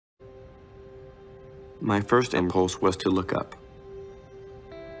My first impulse was to look up.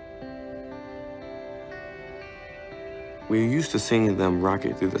 We're used to seeing them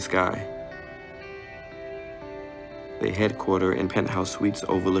rocket through the sky. They headquarter in penthouse suites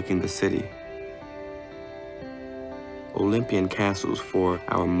overlooking the city. Olympian castles for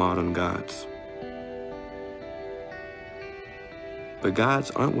our modern gods. But gods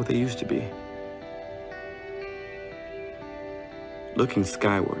aren't what they used to be. Looking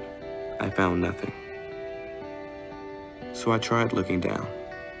skyward, I found nothing. So I tried looking down,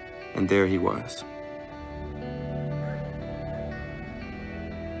 and there he was.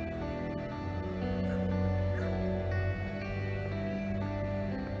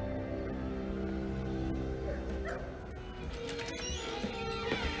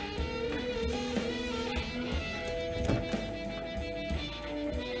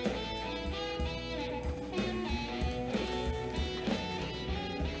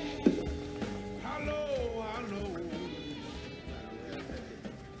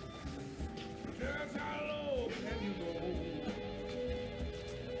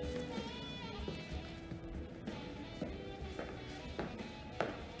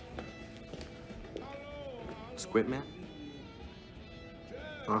 Squid Man?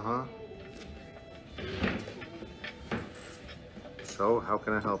 Uh-huh. So, how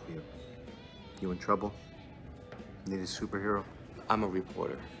can I help you? You in trouble? Need a superhero? I'm a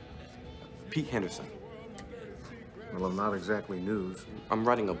reporter. Pete Henderson. Well, I'm not exactly news. I'm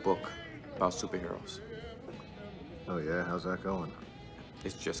writing a book about superheroes. Oh, yeah? How's that going?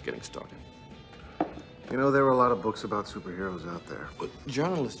 It's just getting started. You know, there are a lot of books about superheroes out there. But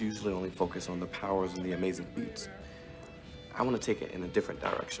journalists usually only focus on the powers and the amazing feats. I want to take it in a different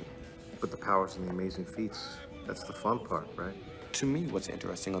direction. But the powers and the amazing feats, that's the fun part, right? To me, what's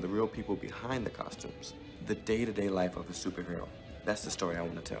interesting are the real people behind the costumes. The day-to-day life of a superhero. That's the story I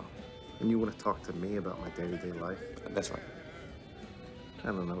want to tell. And you want to talk to me about my day-to-day life? That's right. I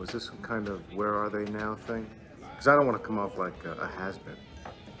don't know, is this some kind of where are they now thing? Because I don't want to come off like a has-been.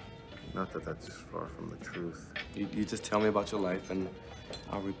 Not that that's far from the truth. You just tell me about your life and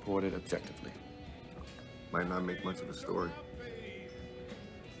I'll report it objectively. Might not make much of a story.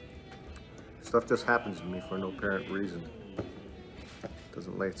 Stuff just happens to me for no apparent reason.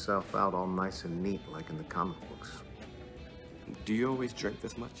 Doesn't lay itself out all nice and neat like in the comic books. Do you always drink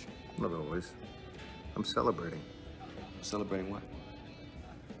this much? Not always. I'm celebrating. Celebrating what?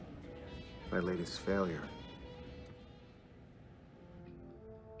 My latest failure.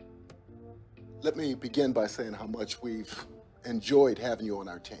 Let me begin by saying how much we've enjoyed having you on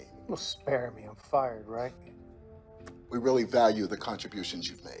our team. Well, spare me. I'm fired, right? We really value the contributions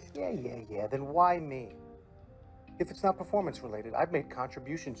you've made. Yeah. Then why me? If it's not performance related, I've made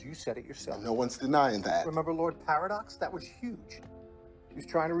contributions. You said it yourself. And no one's denying that. Remember Lord Paradox? That was huge. He was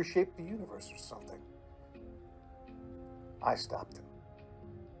trying to reshape the universe or something. I stopped him.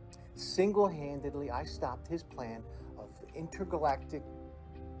 Single-handedly, I stopped his plan of intergalactic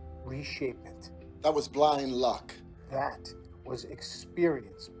reshapement. That was blind luck. That was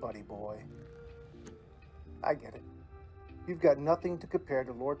experience, buddy boy. I get it. You've got nothing to compare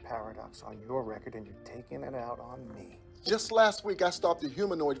to Lord Paradox on your record, and you're taking it out on me. Just last week, I stopped a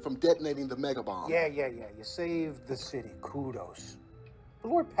humanoid from detonating the mega bomb. Yeah. You saved the city. Kudos. The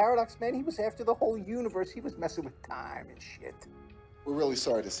Lord Paradox, man, he was after the whole universe. He was messing with time and shit. We're really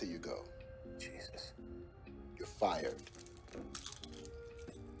sorry to see you go. Jesus. You're fired.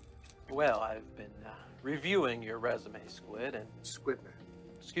 Well, I've been reviewing your resume, Squid, and... Squid Man.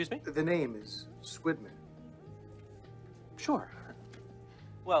 Excuse me? The name is Squid Man. Sure.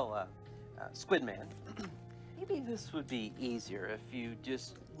 Well, Squid Man, maybe this would be easier if you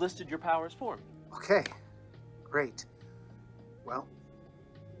just listed your powers for me. Okay, great. Well,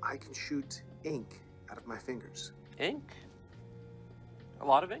 I can shoot ink out of my fingers. Ink? A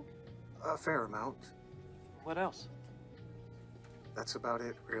lot of ink? A fair amount. What else? That's about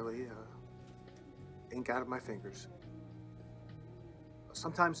it, really. Ink out of my fingers.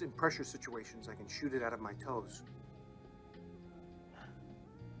 Sometimes in pressure situations, I can shoot it out of my toes.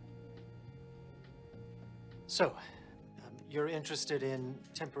 So, you're interested in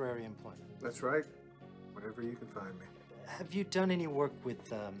temporary employment? That's right. Whatever you can find me. Have you done any work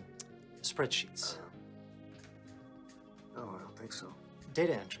with spreadsheets? No, I don't think so.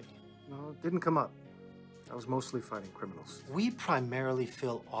 Data entry? No, it didn't come up. I was mostly fighting criminals. We primarily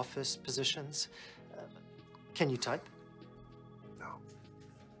fill office positions. Can you type? No.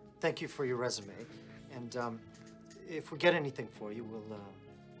 Thank you for your resume. And if we get anything for you, we'll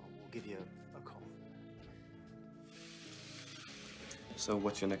give you a call. So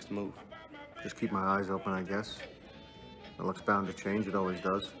what's your next move? Just keep my eyes open, I guess. It looks bound to change. It always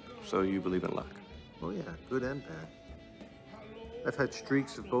does. So you believe in luck? Oh yeah, good and bad. I've had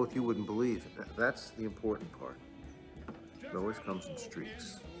streaks of both you wouldn't believe. That's the important part. It always comes in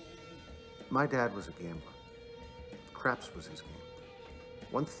streaks. My dad was a gambler. Craps was his game.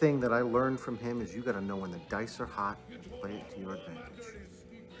 One thing that I learned from him is you gotta know when the dice are hot and play it to your advantage.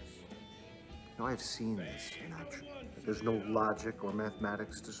 Now I've seen this in action. There's no logic or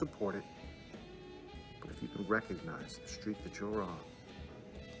mathematics to support it. But if you can recognize the streak that you're on,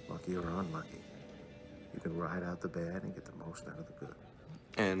 lucky or unlucky, you can ride out the bad and get the most out of the good.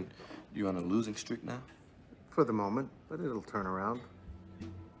 And you're on a losing streak now? For the moment, but it'll turn around.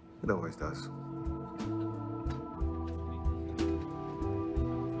 It always does.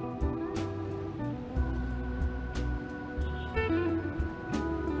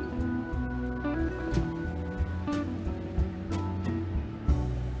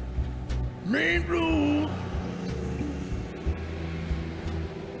 Main Blues.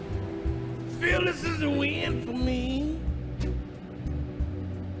 Feel this is a win for me.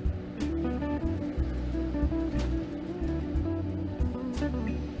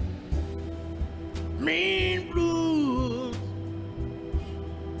 Main Blues.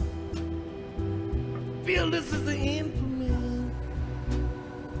 Feel this is the end for me.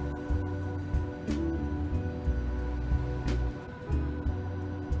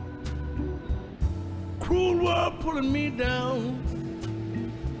 Cruel world pulling me down.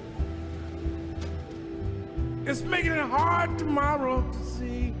 It's making it hard tomorrow to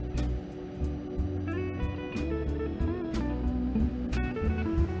see.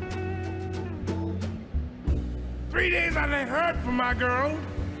 Three days I ain't heard from my girl.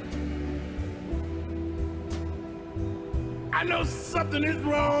 I know something is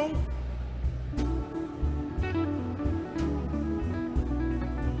wrong.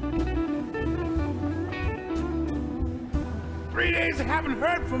 Three days I haven't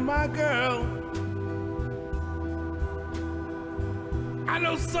heard from my girl. I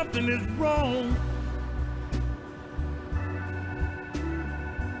know something is wrong.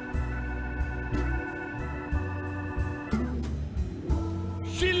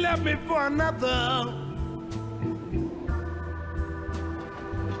 She left me for another.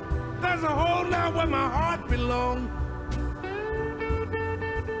 There's a hole now where my heart belongs.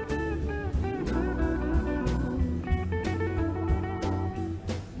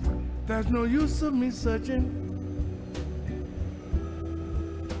 There's no use of me searching.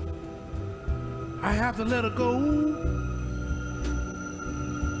 I have to let her go.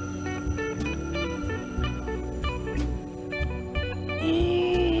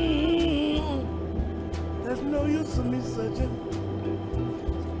 There's no use of me searching.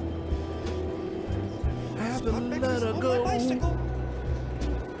 I have to let her go.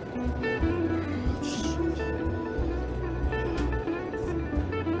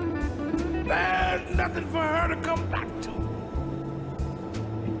 There's nothing for her to come back to.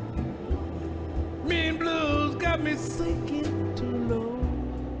 Mean blues got me sinking too low.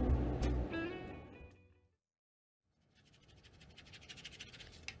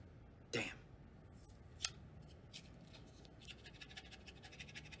 Damn.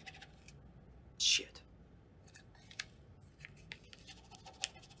 Shit.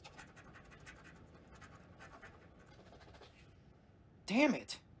 Damn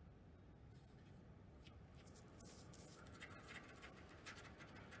it.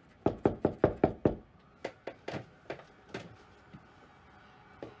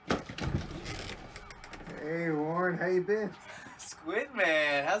 Hey, Warren, how you been? Squid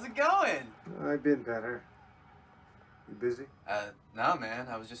Man, how's it going? I've been better. You busy? No, man.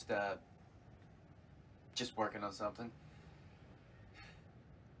 I was just working on something.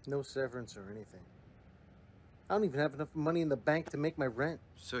 No severance or anything. I don't even have enough money in the bank to make my rent.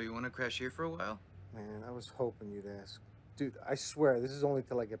 So you want to crash here for a while? Man, I was hoping you'd ask. Dude, I swear, this is only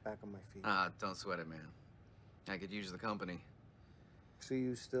till I get back on my feet. Don't sweat it, man. I could use the company. See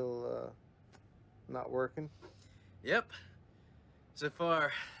you still, not working? Yep. So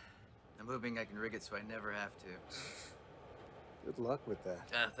far, I'm hoping I can rig it so I never have to. Good luck with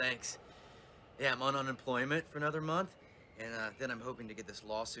that. Thanks. Yeah, I'm on unemployment for another month, and then I'm hoping to get this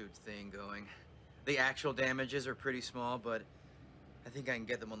lawsuit thing going. The actual damages are pretty small, but I think I can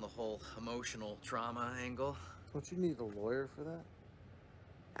get them on the whole emotional trauma angle. Don't you need a lawyer for that?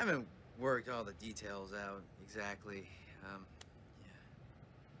 I haven't worked all the details out exactly. Yeah.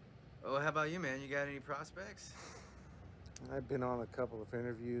 Oh, how about you, man? You got any prospects? I've been on a couple of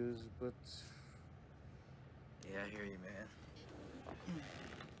interviews, but... Yeah, I hear you, man.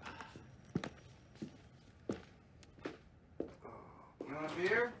 You want a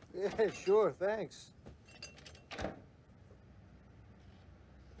beer? Yeah, sure, thanks.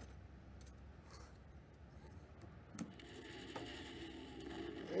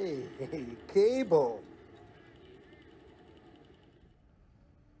 Hey, Cable.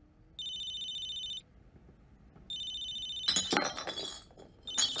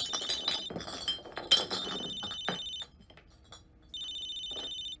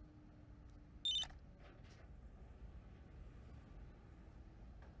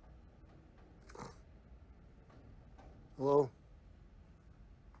 Hello?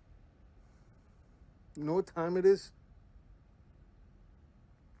 You know what time it is?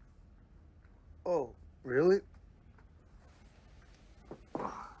 Oh, really?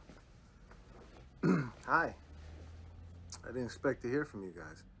 Hi. I didn't expect to hear from you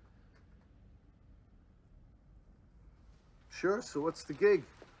guys. Sure, so what's the gig?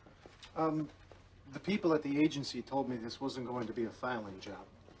 The people at the agency told me this wasn't going to be a filing job.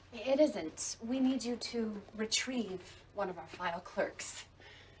 It isn't. We need you to retrieve one of our file clerks.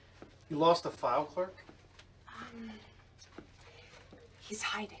 You lost a file clerk? He's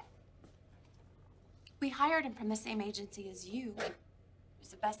hiding. We hired him from the same agency as you. He was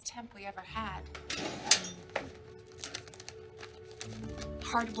the best temp we ever had.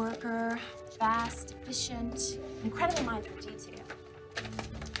 Hard worker, fast, efficient, incredible mind for detail.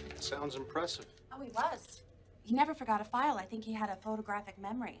 Sounds impressive. Oh, he was. He never forgot a file. I think he had a photographic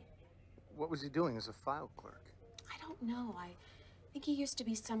memory. What was he doing as a file clerk? I don't know. I think he used to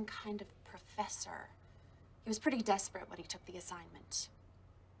be some kind of professor. He was pretty desperate when he took the assignment.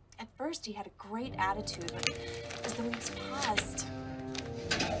 At first, he had a great attitude, but as the weeks passed,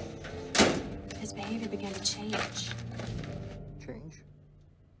 his behavior began to change. Change?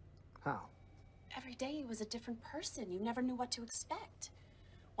 How? Every day he was a different person. You never knew what to expect.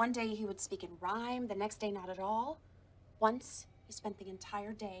 One day he would speak in rhyme, the next day not at all. Once, he spent the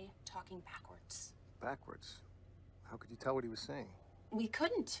entire day talking backwards. Backwards? How could you tell what he was saying? We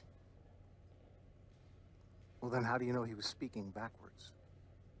couldn't. Well, then how do you know he was speaking backwards?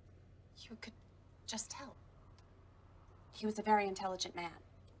 You could just tell. He was a very intelligent man.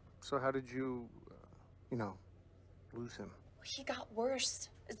 So how did you, lose him? He got worse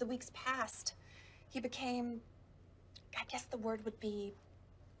as the weeks passed. He became, I guess the word would be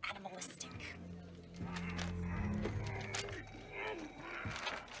animalistic.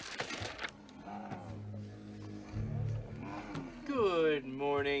 Good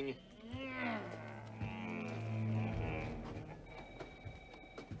morning.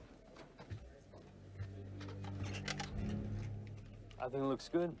 I think it looks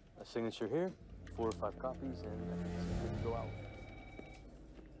good. A signature here, 4 or 5 copies, and I think it's good to go out.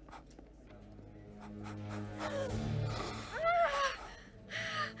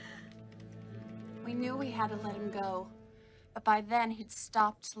 We knew we had to let him go, but by then he'd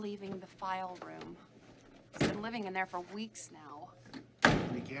stopped leaving the file room. He's been living in there for weeks now.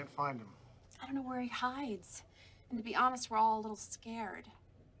 We can't find him. I don't know where he hides. And to be honest, we're all a little scared.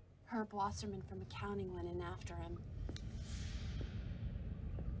 Herb Wasserman from accounting went in after him.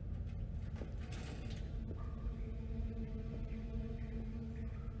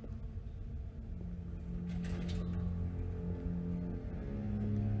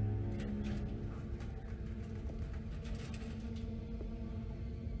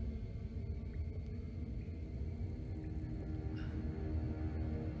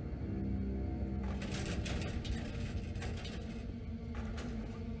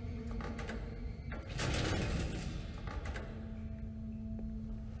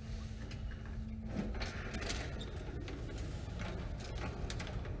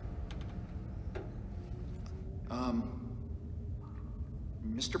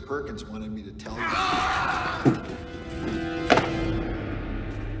 Mr. Perkins wanted me to tell you.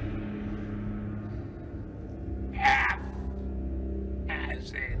 F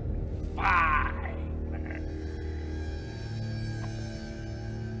as in fine.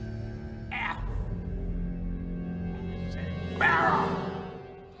 F as in barrel.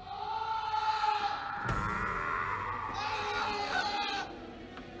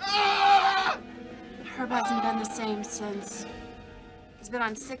 Herb hasn't been the same since. He's been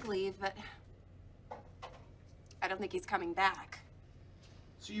on sick leave, but I don't think he's coming back.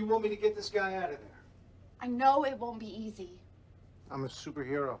 So you want me to get this guy out of there? I know it won't be easy. I'm a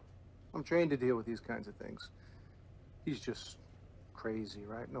superhero. I'm trained to deal with these kinds of things. He's just crazy,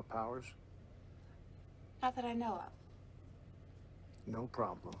 right? No powers? Not that I know of. No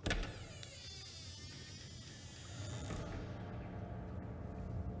problem.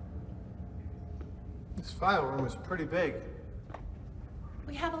 This file room is pretty big.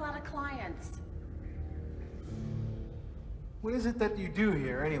 We have a lot of clients. What is it that you do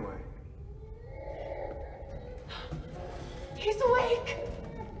here, anyway? He's awake!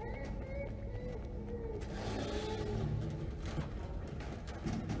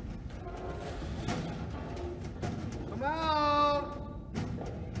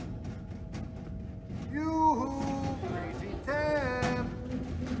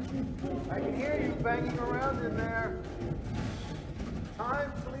 banging around in there.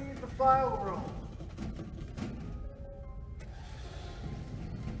 Time to leave the file room.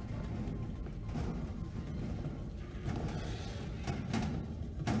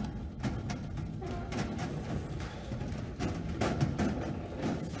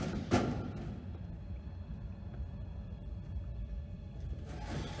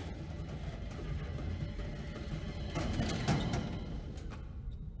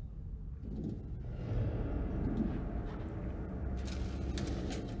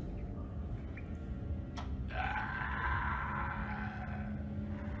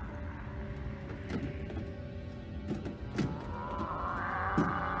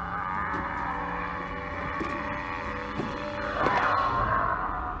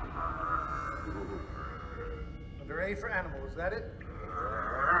 A for animal, is that it?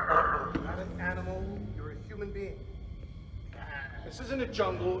 Not an animal, you're a human being. This isn't a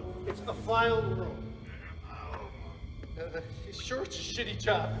jungle, it's the file room. Sure, it's a shitty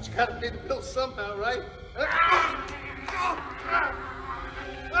job, but you gotta pay the bills somehow, right?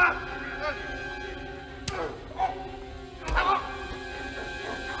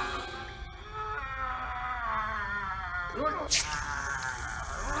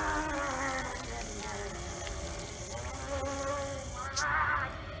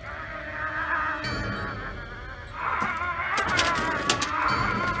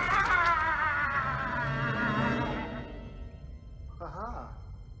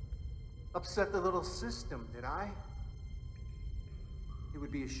 Upset the little system, did I? It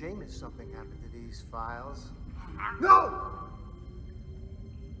would be a shame if something happened to these files. No!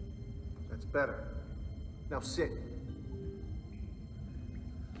 That's better. Now sit.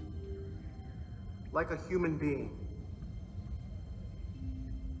 Like a human being.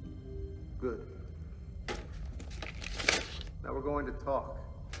 Good. Now we're going to talk.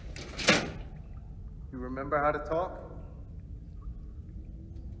 You remember how to talk?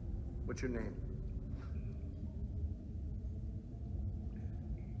 What's your name?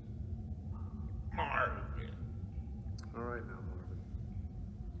 Marvin. All right now, Marvin.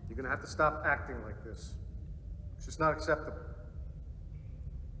 You're gonna have to stop acting like this. It's just not acceptable.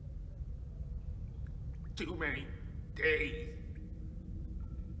 Too many days.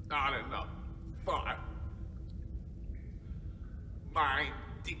 Not enough fun. My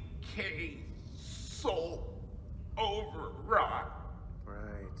decayed soul overwrought.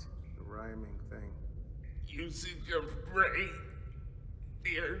 Right. Rhyming thing. Usage of brain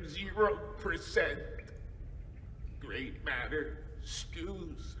near 0%. Gray matter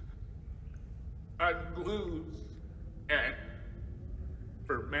stews, unglues, and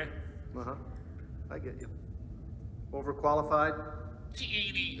ferments. Uh-huh. I get you. Overqualified?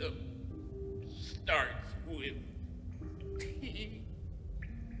 Tedium starts with T.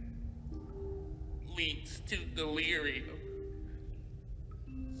 Leads to delirium.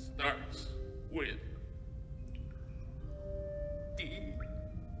 Starts with D.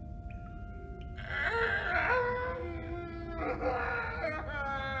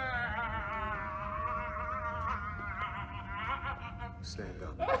 Stand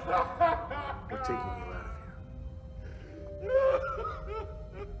up. We're taking you out of here.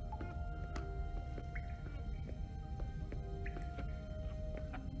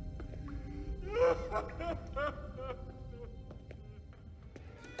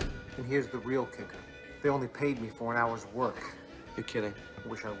 And here's the real kicker. They only paid me for an hour's work. You're kidding. I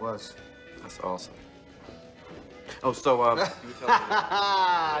wish I was. That's awesome. Oh, so, you were telling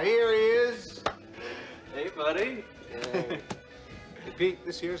me. Here he is. Hey, buddy. Hey, Pete,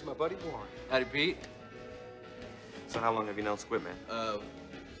 this here's my buddy Warren. Howdy, Pete. So how long have you known Squid Man?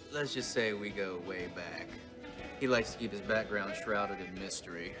 Let's just say we go way back. He likes to keep his background shrouded in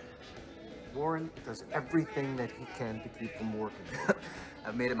mystery. Warren does everything that he can to keep from working.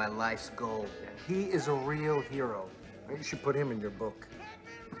 I've made it my life's goal. He is a real hero. You should put him in your book.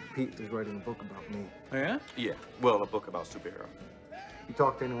 Pete is writing a book about me. Oh, yeah? Yeah, well, a book about superheroes. You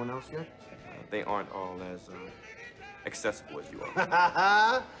talked to anyone else yet? They aren't all as accessible as you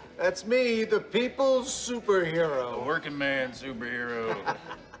are. That's me, the people's superhero. A working man superhero.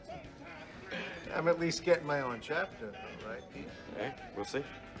 I'm at least getting my own chapter, right, Pete? Hey, we'll see.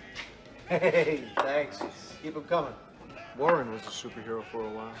 Hey, thanks. Keep them coming. Warren was a superhero for a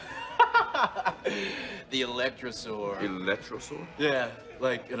while. The Electrosaur. Electrosaur? Yeah,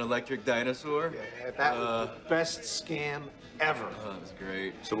 like an electric dinosaur. Yeah, that was the best scam ever. Oh, that was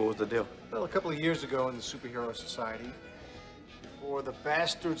great. So what was the deal? Well, a couple of years ago in the Superhero Society, before the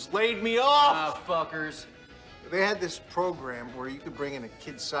bastards laid me off. Ah, fuckers. They had this program where you could bring in a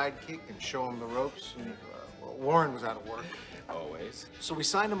kid sidekick and show him the ropes. And, well, Warren was out of work. Always. So we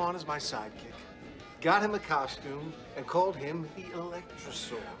signed him on as my sidekick. got him a costume, and called him the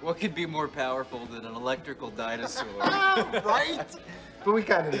Electrosaur. What could be more powerful than an electrical dinosaur? Right? But we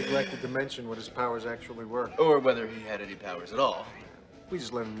kind of neglected to mention what his powers actually were. Or whether he had any powers at all. We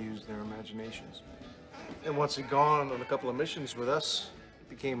just let them use their imaginations. And once he'd gone on a couple of missions with us, it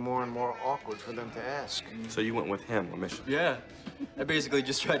became more and more awkward for them to ask. So you went with him on mission? Yeah. I basically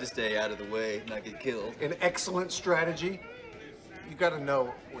just tried to stay out of the way, not get killed. An excellent strategy. You gotta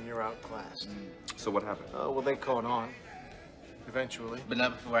know when you're outclassed. So what happened? Oh, well, they caught on. Eventually. But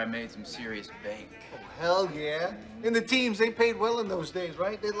not before I made some serious bank. Oh, hell yeah. In the teams, they paid well in those days,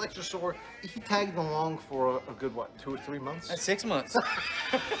 right? The Electrosaur, he tagged along for a good, what, 2 or 3 months? 6 months.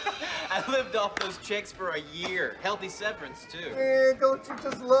 I lived off those chicks for a year. Healthy severance, too. Man, don't you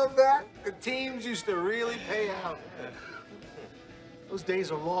just love that? The teams used to really pay out. Those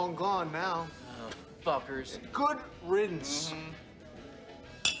days are long gone now. Oh, fuckers. Good riddance.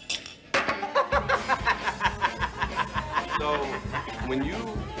 So, when you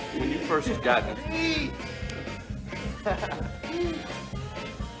first got it,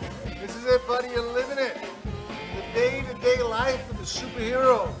 This is it, buddy. You're living it. The day-to-day life of the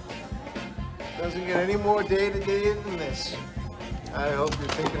superhero. Doesn't get any more day-to-day than this. I hope you're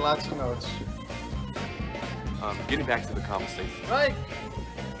taking lots of notes. getting back to the conversation. Right.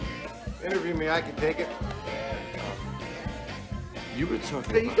 Interview me. I can take it. You were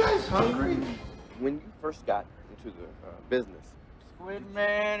talking Are you guys hungry? When you first got into the business. Squid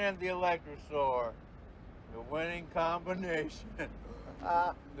Man and the Electrosaur. The winning combination.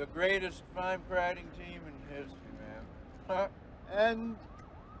 The greatest crime-fighting team in history, man.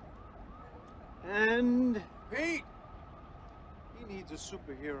 And Pete! he needs a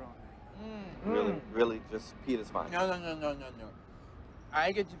superhero name. Really, just Pete is fine. No.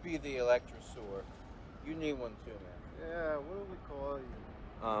 I get to be the Electrosaur. You need one too, man. Yeah, what do we call you?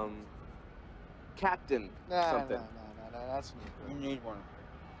 Captain something. No, that's not You good. need one.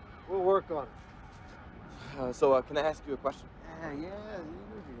 We'll work on it. So can I ask you a question? Yeah, the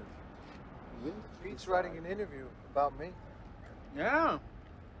interview. Pete's writing an interview about me. Yeah.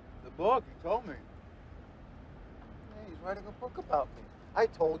 The book, you told me. Yeah, he's writing a book about me. I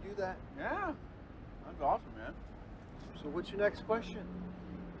told you that. Yeah. That's awesome, man. So what's your next question?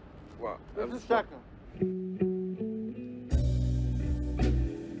 Well, Just a second.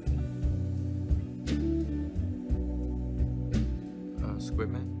 Squid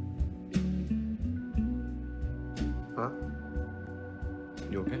Man? Huh?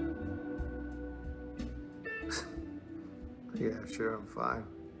 You okay? Yeah, sure, I'm fine.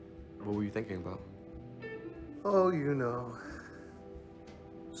 What were you thinking about? Oh, you know.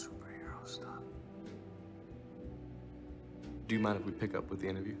 Superhero stuff. Do you mind if we pick up with the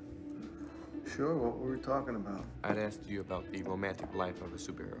interview? Sure, what were we talking about? I'd asked you about the romantic life of a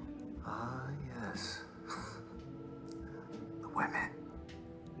superhero. Ah, yes. The women.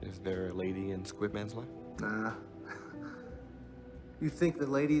 Is there a lady in Squid Man's life? Nah. You'd think the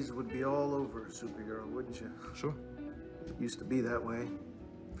ladies would be all over a superhero, wouldn't you? Sure. It used to be that way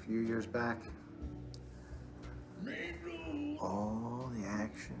a few years back. All the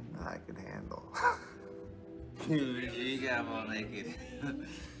action I could handle. You got them all naked.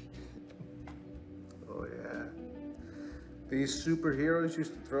 Oh, yeah. These superheroes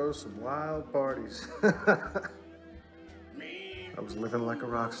used to throw some wild parties. I was living like a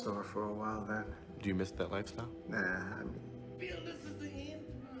rock star for a while then. Do you miss that lifestyle? Nah, I mean,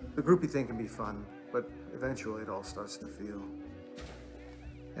 the groupie thing can be fun, but eventually it all starts to feel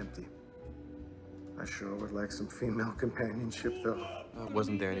empty. I sure would like some female companionship, though.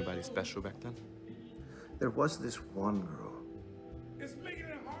 Wasn't there anybody special back then? There was this one girl.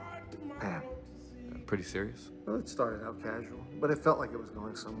 Pam. Pretty serious? Well, it started out casual, but it felt like it was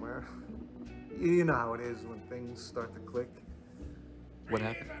going somewhere. You know how it is when things start to click. What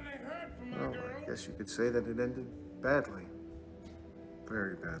happened? Well, I guess you could say that it ended badly.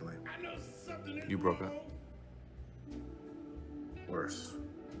 Very badly. You broke up? Worse.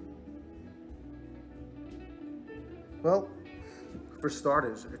 Well, for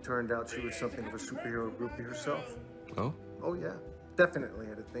starters, it turned out she was something of a superhero groupie herself. Oh? Oh, yeah. Definitely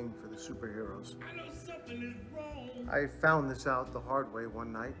had a thing for the superheroes. I found this out the hard way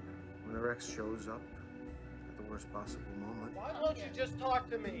one night when her ex shows up at the worst possible moment. Why don't you just talk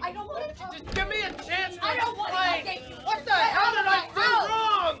to me? I don't want to talk. Just give me a chance to I don't want to explain. get you. What the hell did I do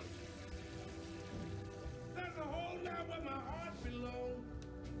wrong?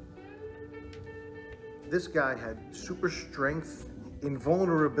 This guy had super strength,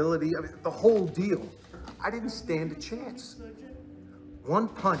 invulnerability, I mean, the whole deal. I didn't stand a chance. One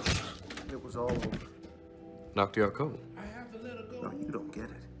punch, and it was all over. Knocked you out cold. No, you don't get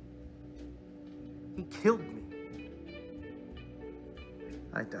it. He killed me.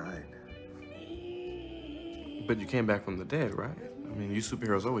 I died. But you came back from the dead, right? I mean, you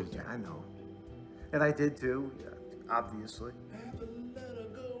superheroes always do. Yeah, I know. And I did too, obviously.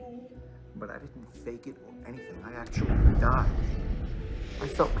 But I didn't fake it or anything. I actually died. I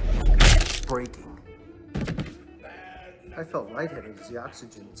felt my neck breaking. I felt lightheaded as the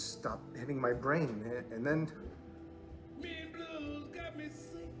oxygen stopped hitting my brain. And then...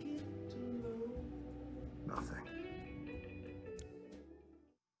 nothing.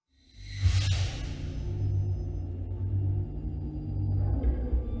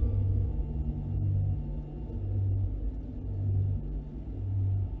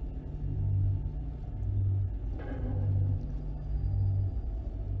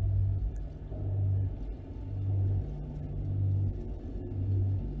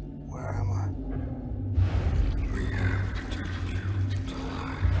 Where am I? We have to turn you to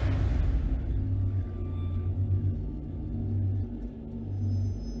life.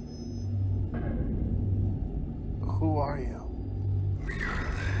 Who are you? We are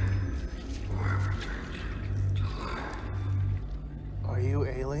they, whoever turned you to life. Are you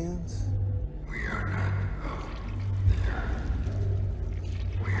aliens? We are not of the earth.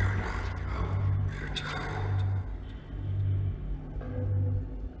 We are not of your child.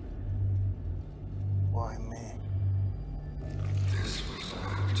 Why me? This was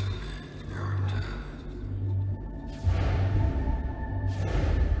not to be your death.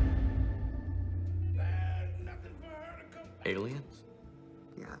 Aliens?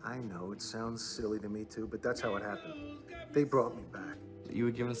 Yeah, I know. It sounds silly to me too, but that's how it happened. They brought me back. You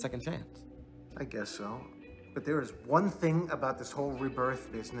were given a second chance. I guess so. But there is one thing about this whole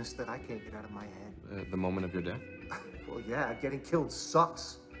rebirth business that I can't get out of my head. The moment of your death? Well, yeah, getting killed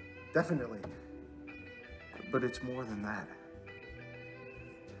sucks. Definitely. But it's more than that.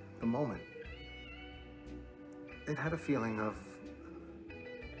 The moment. It had a feeling of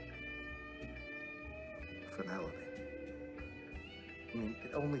finality. I mean,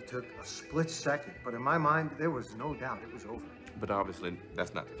 it only took a split second, but in my mind, there was no doubt it was over. But obviously,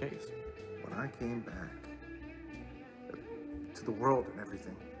 that's not the case. When I came back to the world and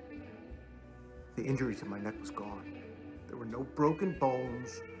everything, the injury to my neck was gone. There were no broken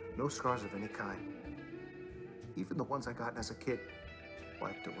bones, no scars of any kind. Even the ones I got as a kid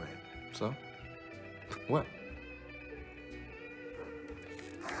wiped away. So? What?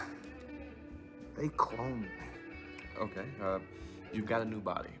 They cloned me. Okay, you've got a new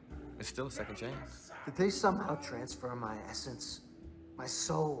body. It's still a second chance. Did they somehow transfer my essence, my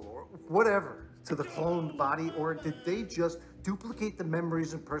soul, or whatever to the cloned body, or did they just duplicate the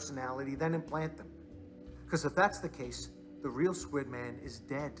memories and personality, then implant them? Because if that's the case, the real Squid Man is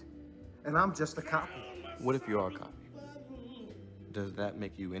dead, and I'm just a copy. What if you are a copy? Does that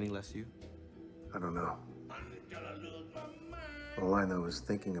make you any less you? I don't know. All I know is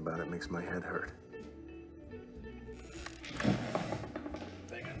thinking about it makes my head hurt.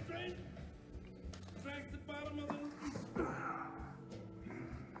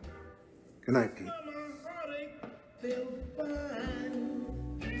 Good night, Pete.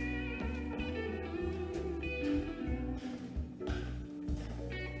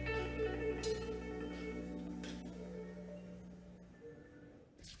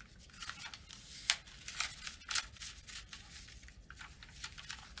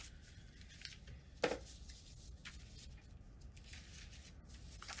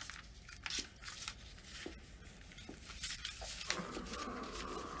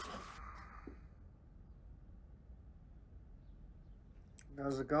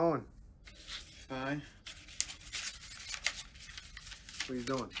 How's it going? Fine. What are you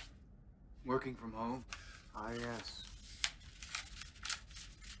doing? Working from home. Ah, yes.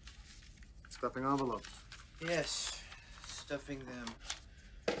 Stuffing envelopes. Yes, stuffing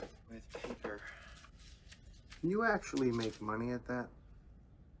them with paper. Can you actually make money at that?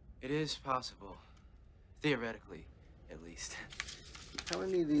 It is possible. Theoretically, at least. How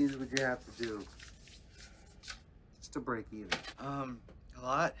many of these would you have to do? Just to break even. A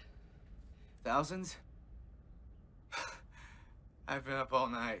lot. Thousands. I've been up all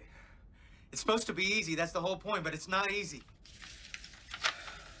night. It's supposed to be easy, that's the whole point, but it's not easy.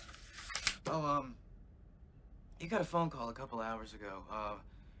 Oh, you got a phone call a couple hours ago.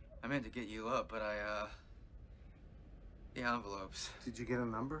 I meant to get you up, but the envelopes. Did you get a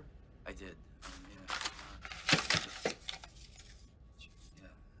number? I did. Yeah. Yeah,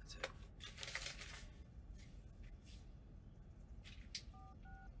 that's it.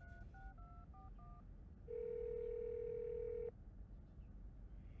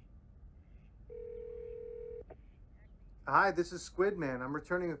 Hi, this is Squid Man. I'm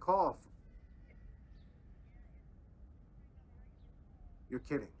returning a call. You're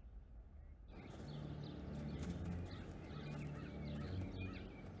kidding.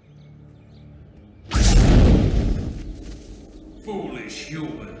 Foolish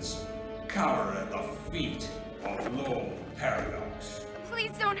humans, cower at the feet of Laurel Paradox.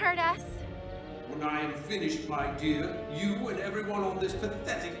 Please don't hurt us. When I am finished, my dear, you and everyone on this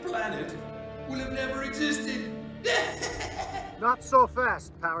pathetic planet will have never existed. Not so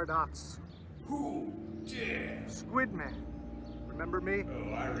fast, Paradox. Who dare? Squid Man. Remember me?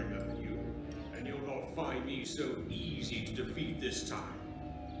 Oh, I remember you. And you'll not find me so easy to defeat this time.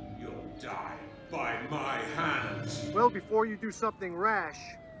 You'll die by my hands. Well, before you do something rash,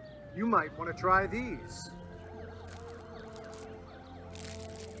 you might want to try these.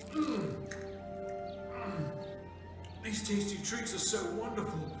 These tasty treats are so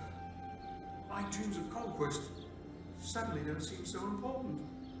wonderful. My dreams of conquest suddenly don't seem so important.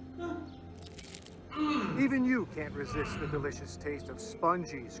 Even you can't resist the delicious taste of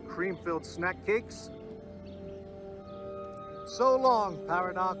Spongy's cream-filled snack cakes. So long,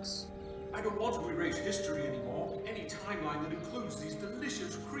 Paradox. I don't want to erase history anymore. Any timeline that includes these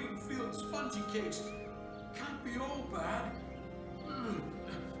delicious cream-filled spongy cakes can't be all bad.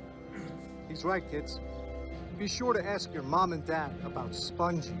 He's right, kids. Be sure to ask your mom and dad about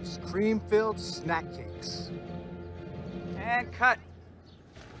Spongy's cream-filled snack cakes. And cut.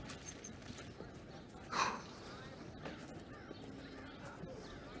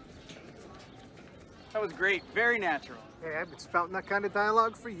 That was great. Very natural. Hey, I've been spouting that kind of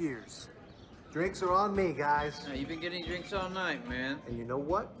dialogue for years. Drinks are on me, guys. You've been getting drinks all night, man. And you know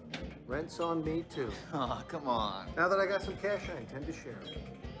what? Rent's on me, too. Oh, come on. Now that I got some cash, I intend to share it.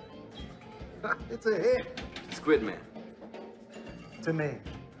 It's a hit. Squid Man. To me.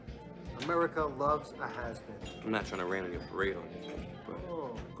 America loves a has-been. I'm not trying to rain on your parade or anything, but...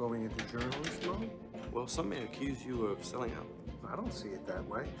 Oh, going into journalist mode? Well, some may accuse you of selling out. I don't see it that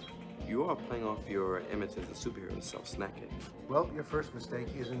way. You are playing off your image as a superhero to sell snack cakes. Well, your first mistake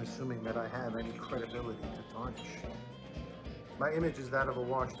isn't assuming that I have any credibility to tarnish. My image is that of a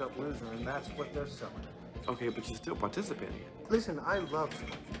washed-up loser, and that's what they're selling. Okay, but you're still participating. Listen, I love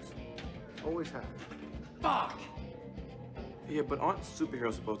sponges. Always have. Fuck! Yeah, but aren't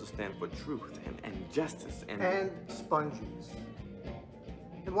superheroes supposed to stand for truth and justice and... And sponges.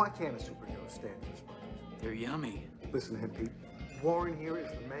 And why can't a superhero stand for sponges? They're yummy. Listen to him, Pete. Warren here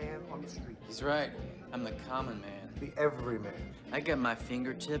is the man on the street. He's right. I'm the common man. The everyman. I got my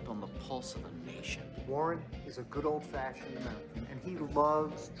fingertip on the pulse of the nation. Warren is a good old-fashioned American, and he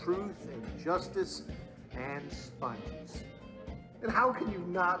loves truth and justice and sponges. And how can you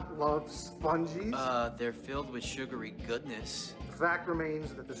not love sponges? They're filled with sugary goodness. The fact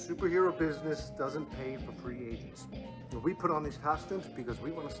remains that the superhero business doesn't pay for free agents. And we put on these costumes because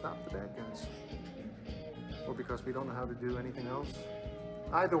we want to stop the bad guys. Or because we don't know how to do anything else.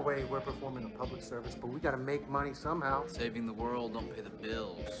 Either way, we're performing a public service, but we gotta make money somehow. Saving the world don't pay the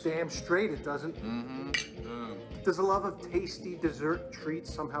bills. Damn straight it doesn't. Does the love of tasty dessert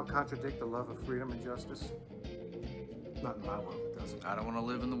treats somehow contradict the love of freedom and justice? Not in my world, it doesn't. I don't want to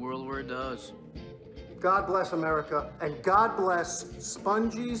live in the world where it does. God bless America, and God bless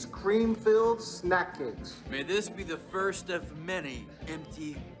Spongy's cream-filled snack cakes. May this be the first of many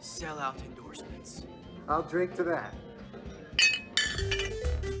empty sellout endorsements. I'll drink to that.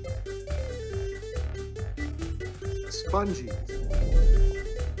 Spongies.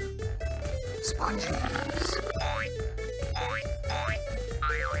 Spongies.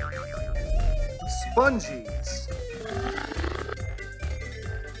 Spongies.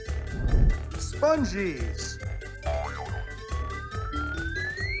 Spongies.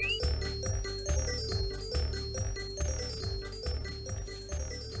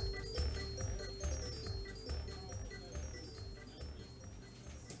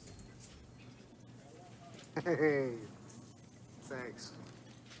 Hey, thanks.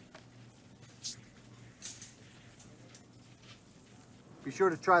 Be sure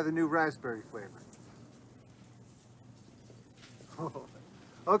to try the new raspberry flavor.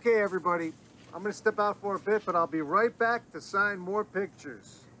 Okay, everybody. I'm gonna step out for a bit, but I'll be right back to sign more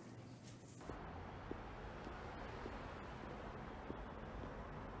pictures.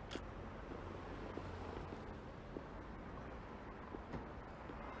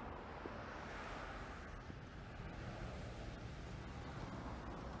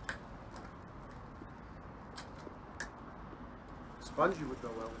 Spongy would go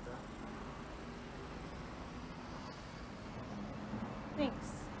well with that. Thanks.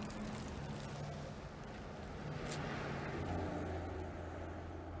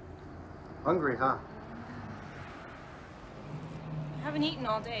 Hungry, huh? I haven't eaten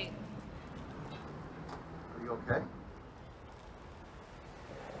all day. Are you okay?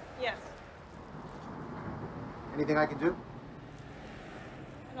 Yes. Anything I can do?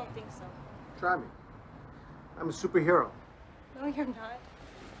 I don't think so. Try me. I'm a superhero. No, you're not.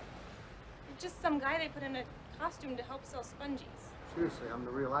 You're just some guy they put in a costume to help sell spongies. Seriously, I'm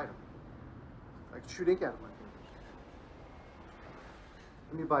the real item. I can shoot ink out of my fingers.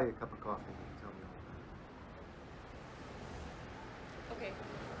 Let me buy you a cup of coffee and you can tell me all about it. Okay.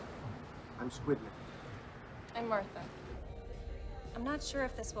 I'm Squid Man. I'm Martha. I'm not sure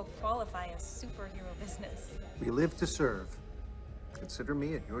if this will qualify as superhero business. We live to serve. Consider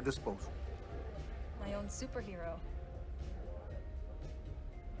me at your disposal. My own superhero.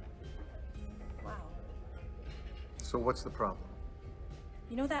 Wow. So what's the problem?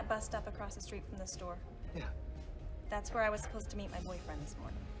 You know that bus stop across the street from the store? Yeah. That's where I was supposed to meet my boyfriend this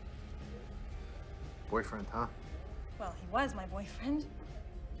morning. Boyfriend, huh? Well, he was my boyfriend.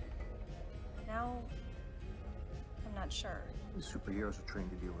 Now, I'm not sure. We superheroes are trained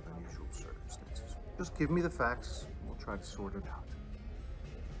to deal with unusual circumstances. Just give me the facts, and we'll try to sort it out.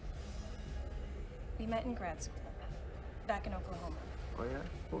 We met in grad school, back in Oklahoma. Oh, yeah?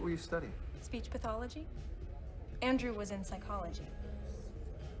 What were you studying? Speech pathology? Andrew was in psychology.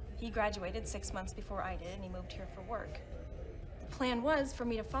 He graduated 6 months before I did, and he moved here for work. The plan was for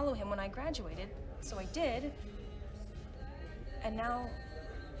me to follow him when I graduated, so I did. And now,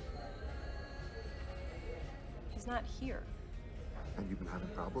 he's not here. And you've been having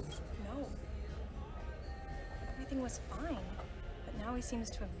problems? No. Everything was fine, but now he seems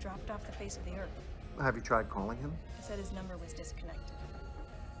to have dropped off the face of the earth. Have you tried calling him? He said his number was disconnected.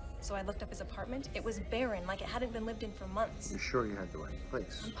 So I looked up his apartment. It was barren, like it hadn't been lived in for months. You're sure you had the right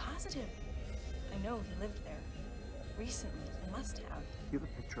place? I'm positive. I know he lived there. Recently, he must have. Do you have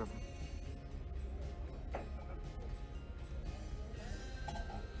a picture of him?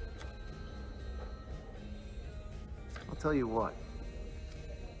 I'll tell you what.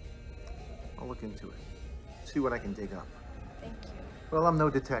 I'll look into it. See what I can dig up. Thank you. Well, I'm no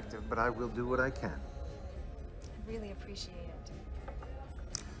detective, but I will do what I can. I really appreciate it.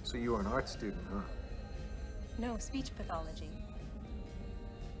 So you are an art student, huh? No, speech pathology.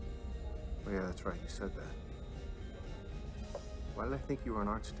 Oh, yeah, that's right. You said that. Why did I think you were an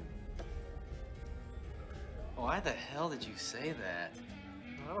art student? Why the hell did you say that?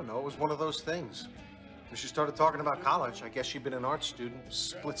 I don't know. It was one of those things. When she started talking about college, I guess she'd been an art student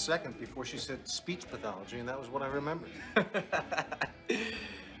split second before she said speech pathology, and that was what I remembered.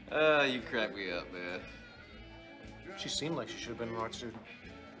 You crack me up, man. She seemed like she should have been an art student.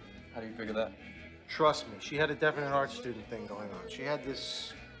 How do you figure that? Trust me, she had a definite art student thing going on. She had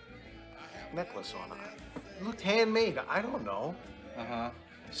this necklace on her. It looked handmade. I don't know. Uh-huh.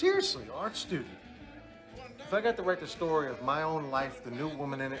 Seriously, art student. If I got to write the story of my own life, the new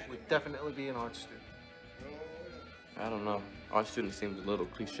woman in it would definitely be an art student. I don't know. Art student seems a little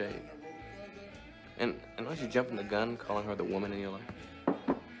cliche. And aren't you jumping the gun, calling her the woman in your life?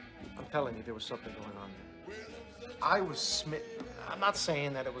 I'm telling you, there was something going on there. I was smitten. I'm not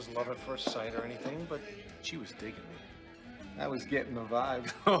saying that it was love at first sight or anything, but she was digging me. I was getting the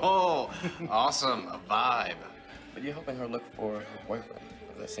vibe. Oh, awesome, a vibe. But you're helping her look for her boyfriend.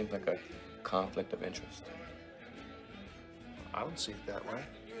 That seems like a conflict of interest. I don't see it that way.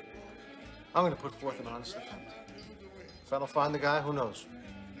 I'm going to put forth an honest attempt. If I don't find the guy, who knows?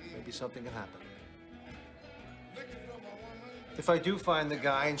 Maybe something can happen. If I do find the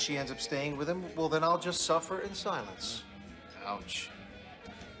guy and she ends up staying with him, well, then I'll just suffer in silence. Ouch.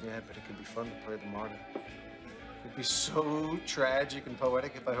 Yeah, but it could be fun to play the martyr. It'd be so tragic and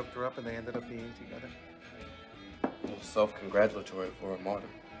poetic if I hooked her up and they ended up being together. A little self-congratulatory for a martyr.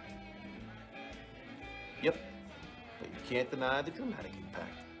 Yep. But you can't deny the dramatic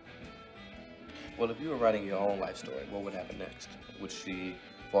impact. Well, if you were writing your own life story, what would happen next? Would she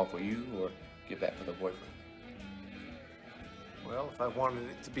fall for you or get back with her boyfriend? Well, if I wanted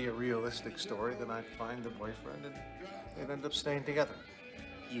it to be a realistic story, then I'd find the boyfriend and they'd end up staying together.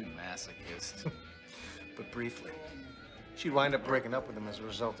 You masochist. But briefly. She'd wind up breaking up with him as a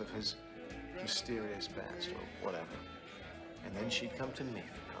result of his mysterious past or whatever. And then she'd come to me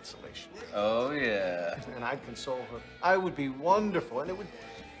for consolation. Oh, yeah. And I'd console her. I would be wonderful, and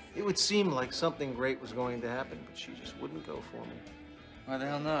it would seem like something great was going to happen, but she just wouldn't go for me. Why the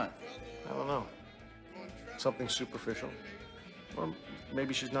hell not? I don't know. Something superficial. Or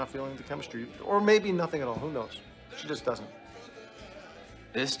maybe she's not feeling the chemistry. Or maybe nothing at all. Who knows? She just doesn't.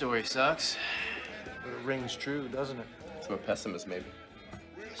 This story sucks. But it rings true, doesn't it? To a pessimist, maybe.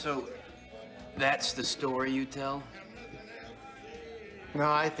 So, that's the story you tell? No,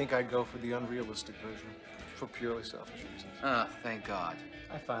 I think I'd go for the unrealistic version. For purely selfish reasons. Ah, thank God.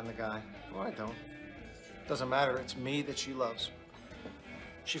 I find the guy. Or I don't. Doesn't matter. It's me that she loves.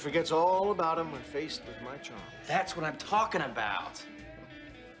 She forgets all about him when faced with my charm. That's what I'm talking about.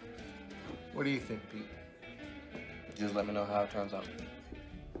 What do you think, Pete? Just let me know how it turns out.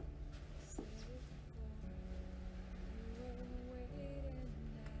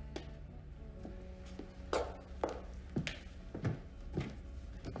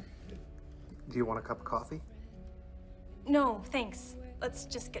 Do you want a cup of coffee? No, thanks. Let's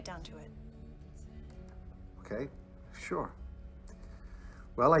just get down to it. Okay, sure.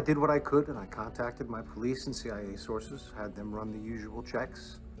 Well, I did what I could, and I contacted my police and CIA sources, had them run the usual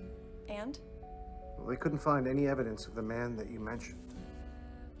checks. And? Well, they couldn't find any evidence of the man that you mentioned.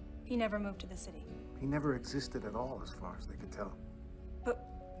 He never moved to the city. He never existed at all, as far as they could tell. But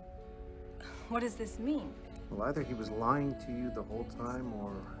what does this mean? Well, either he was lying to you the whole time,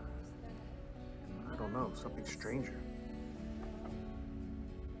 or I don't know, something stranger.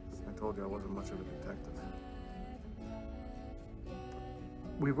 I told you I wasn't much of a detective.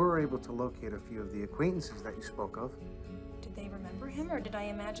 We were able to locate a few of the acquaintances that you spoke of. Did they remember him, or did I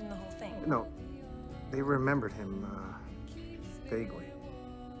imagine the whole thing? No, they remembered him, vaguely.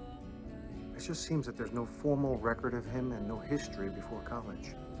 It just seems that there's no formal record of him and no history before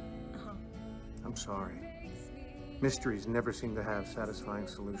college. Uh-huh. I'm sorry. Mysteries never seem to have satisfying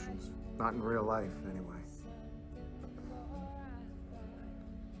solutions. Not in real life, anyway.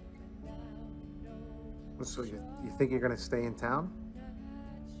 So you think you're gonna stay in town?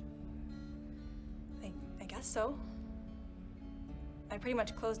 I guess so. I pretty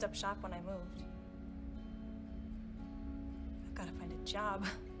much closed up shop when I moved. I've got to find a job.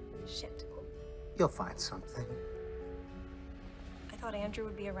 Shit. You'll find something. I thought Andrew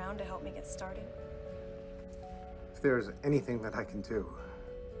would be around to help me get started. If there's anything that I can do.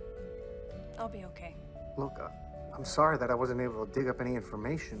 I'll be okay. Look, I'm sorry that I wasn't able to dig up any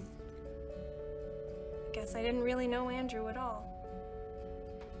information. I guess I didn't really know Andrew at all.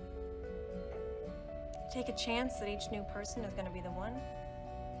 Take a chance that each new person is going to be the one.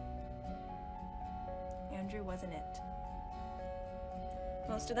 Andrew wasn't it.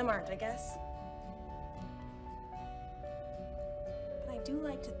 Most of them aren't, I guess. But I do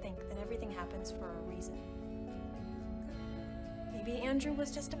like to think that everything happens for a reason. Maybe Andrew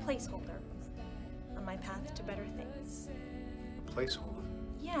was just a placeholder on my path to better things. A placeholder?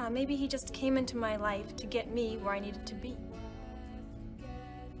 Yeah, maybe he just came into my life to get me where I needed to be.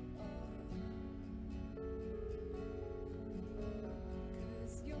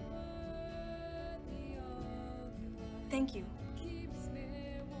 Thank you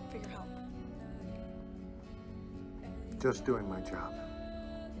for your help. Just doing my job.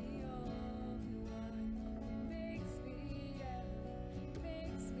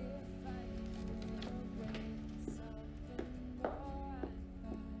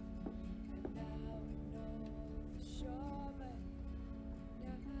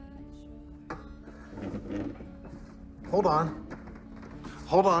 Hold on.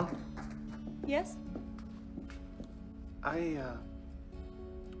 Hold on. Yes?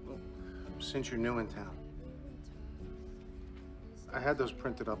 Well, since you're new in town, I had those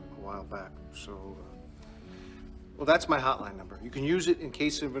printed up a while back, so, well, that's my hotline number. You can use it in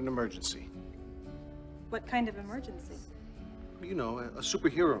case of an emergency. What kind of emergency? You know, a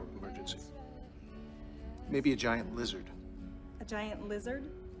superhero emergency. Maybe a giant lizard. A giant lizard?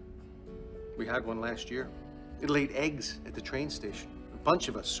 We had one last year. It laid eggs at the train station. A bunch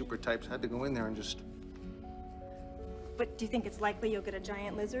of us super types had to go in there and just... But do you think it's likely you'll get a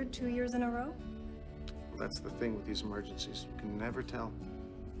giant lizard 2 years in a row? Well, that's the thing with these emergencies. You can never tell.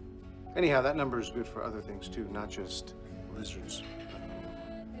 Anyhow, that number is good for other things too, not just lizards.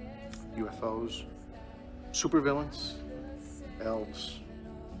 UFOs, supervillains, elves.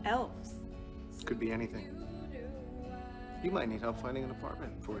 Elves? Could be anything. You might need help finding an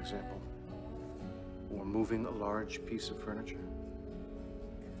apartment, for example. Or moving a large piece of furniture.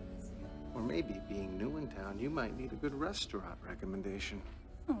 Or maybe, being new in town, you might need a good restaurant recommendation.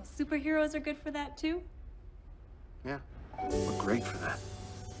 Oh, superheroes are good for that too? Yeah, we're great for that.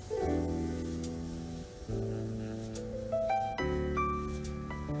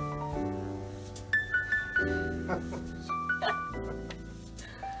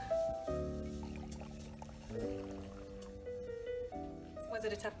 Was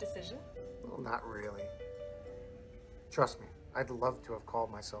it a tough decision? Well, not really. Trust me, I'd love to have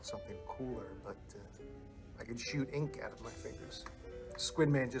called myself something cooler, but I could shoot ink out of my fingers. Squid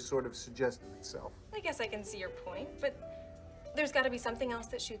Man just sort of suggested itself. I guess I can see your point, but there's got to be something else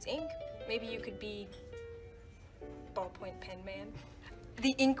that shoots ink. Maybe you could be ballpoint pen man,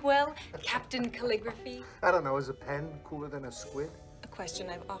 the inkwell, Captain Calligraphy. I don't know, is a pen cooler than a squid? A question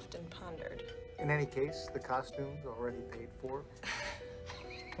I've often pondered. In any case, the costume's already paid for.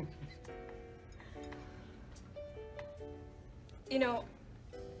 You know,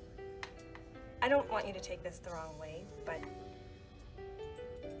 I don't want you to take this the wrong way, but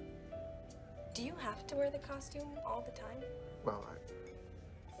do you have to wear the costume all the time? Well,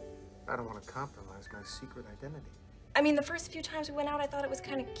 I don't want to compromise my secret identity. I mean, the first few times we went out, I thought it was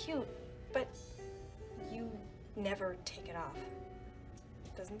kind of cute, but you never take it off.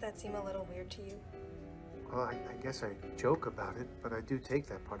 Doesn't that seem a little weird to you? Well, I guess I joke about it, but I do take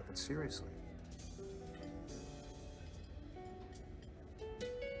that part of it seriously.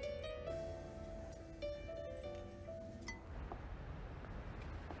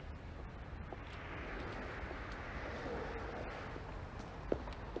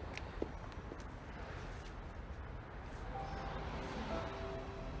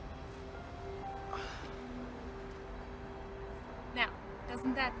 Now,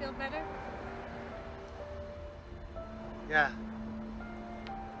 doesn't that feel better? Yeah.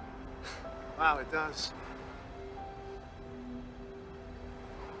 Wow, it does.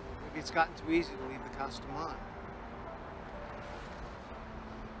 Maybe it's gotten too easy to leave the costume on.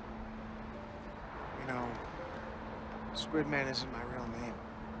 You know, Squid Man isn't my real name.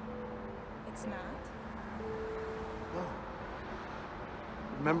 It's not? No.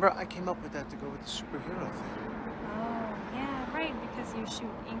 Remember, I came up with that to go with the superhero thing. Oh, yeah, right, because you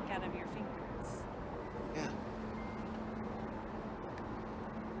shoot ink out of your fingers. Yeah.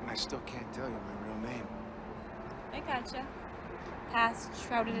 And I still can't tell you my real name. I gotcha. Past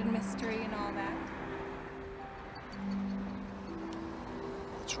shrouded in mystery and all that.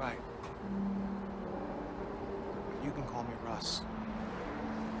 That's right. You can call me Russ.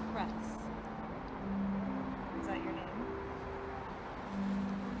 Russ. Is that your name?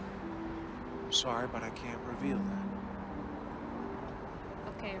 I'm sorry, but I can't reveal that.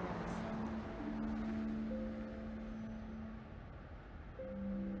 Okay, Russ.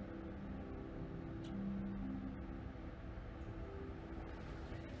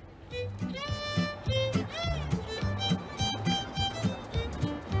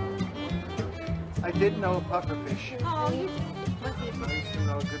 I did know a pufferfish. Oh, you did. Was he a I used to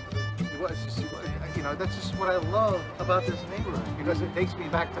know a good. He was. You know, that's just what I love about this neighborhood because it takes me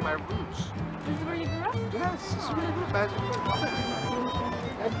back to my roots. This is where you grew up? Yes, this is where I grew up.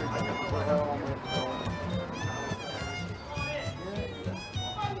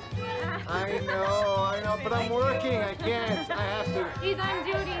 I know, but I'm working. I can't. I have to. He's on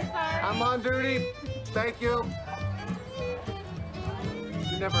duty, sorry. I'm on duty. Thank you.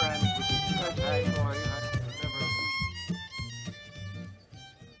 You never end. I know, I never.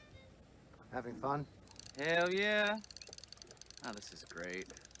 Having fun? Hell yeah. Oh, this is great.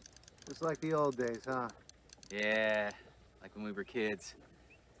 Just like the old days, huh? Yeah, like when we were kids.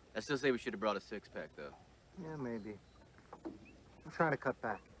 I still say we should have brought a six-pack, though. Yeah, maybe. I'm trying to cut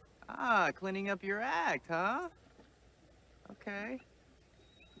back. Ah, cleaning up your act, huh? Okay.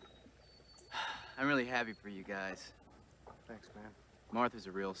 I'm really happy for you guys. Thanks, man. Martha's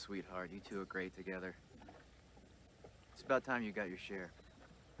a real sweetheart. You two are great together. It's about time you got your share.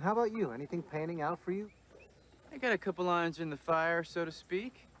 How about you? Anything panning out for you? I got a couple irons in the fire, so to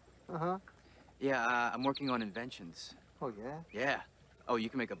speak. Uh-huh. Yeah, I'm working on inventions. Oh, yeah? Yeah. Oh, you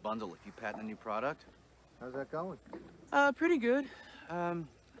can make a bundle if you patent a new product. How's that going? Pretty good. I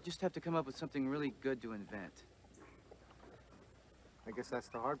just have to come up with something really good to invent. I guess that's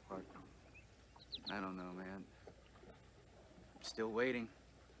the hard part. I don't know, man. I'm still waiting.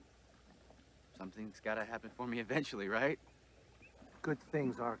 Something's gotta happen for me eventually, right? Good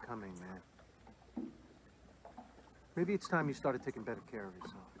things are coming, man. Maybe it's time you started taking better care of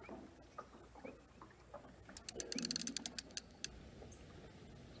yourself.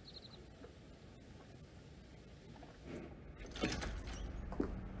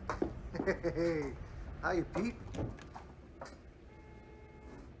 Hey, how you, Pete?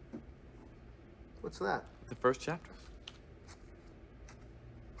 What's that? The first chapter.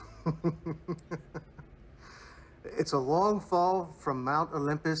 It's a long fall from Mount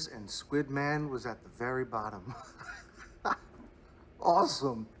Olympus, and Squid Man was at the very bottom.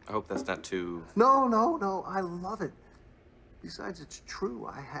 Awesome. I hope that's not too... No, I love it. Besides, it's true.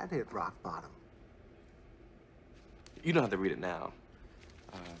 I had hit rock bottom. You don't have to read it now.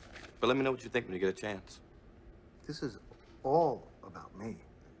 But let me know what you think when you get a chance. This is all about me.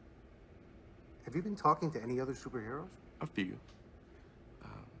 Have you been talking to any other superheroes? A few.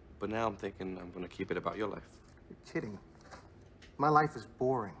 But now I'm thinking I'm going to keep it about your life. You're kidding. My life is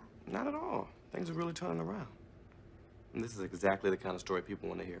boring. Not at all. Things are really turning around. And this is exactly the kind of story people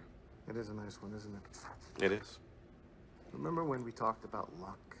want to hear. It is a nice one, isn't it? It is. Remember when we talked about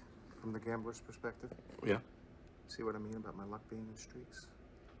luck from the gambler's perspective? Yeah. See what I mean about my luck being in streaks?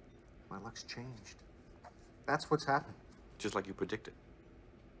 My luck's changed. That's what's happened. just like you predicted.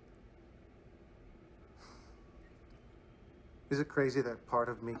 Is it crazy that part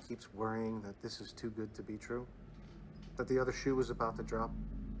of me keeps worrying that this is too good to be true? That the other shoe was about to drop?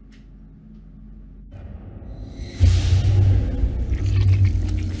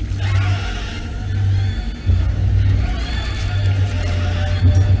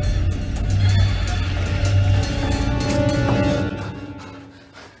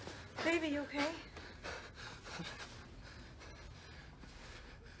 Baby, you okay?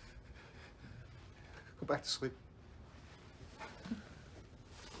 Go back to sleep.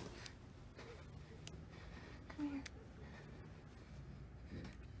 Come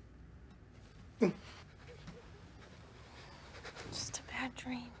here. Just a bad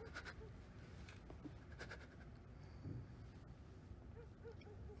dream.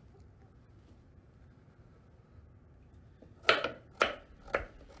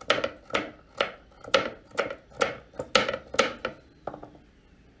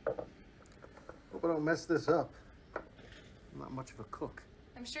 Hope I don't mess this up. I'm not much of a cook.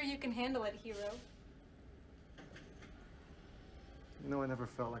 I'm sure you can handle it, hero. You know, I never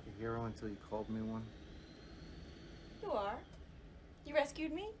felt like a hero until you called me one. You are. You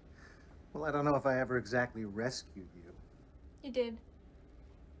rescued me? Well, I don't know if I ever exactly rescued you. You did.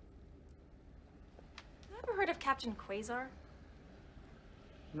 You ever heard of Captain Quasar?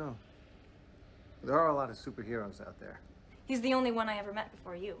 No. There are a lot of superheroes out there. He's the only one I ever met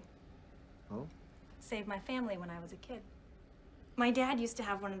before you. Oh? Saved my family when I was a kid. My dad used to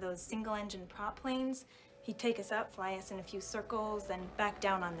have one of those single-engine prop planes. He'd take us up, fly us in a few circles, then back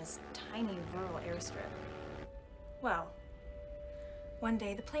down on this tiny rural airstrip. Well, one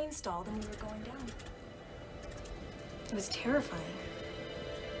day the plane stalled and we were going down. It was terrifying.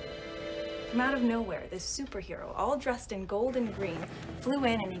 From out of nowhere, this superhero, all dressed in gold and green, flew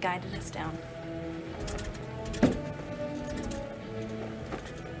in and he guided us down.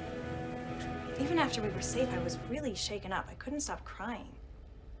 Even after we were safe, I was really shaken up. I couldn't stop crying.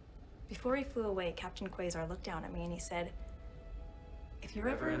 Before he flew away, Captain Quasar looked down at me and he said, "If you're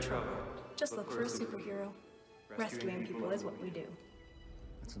ever in trouble, just look for a superhero. Rescuing people is what we do."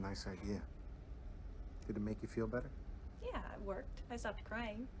 That's a nice idea. Did it make you feel better? Yeah, it worked. I stopped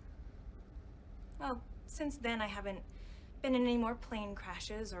crying. Well, since then I haven't been in any more plane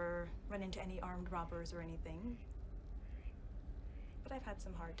crashes or run into any armed robbers or anything. But I've had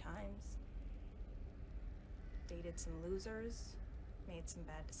some hard times. Dated some losers, made some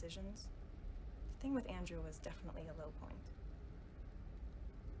bad decisions. The thing with Andrew was definitely a low point.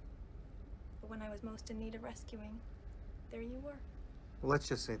 But when I was most in need of rescuing, there you were. Well, let's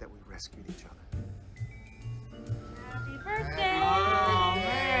just say that we rescued each other. Happy birthday! Oh,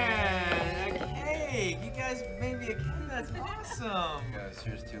 man! A cake! You guys made me a cake? That's awesome! Guys,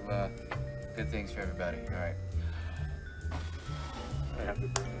 here's to, good things for everybody. All right.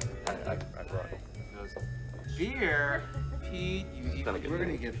 I brought Those beer? Pete, we're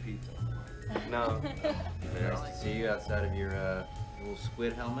gonna get pizza. No. Nice to see you outside of your, little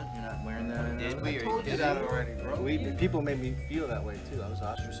squid helmet. You're not wearing that anymore? Did we? Or you did that already, bro? People made me feel that way too. I was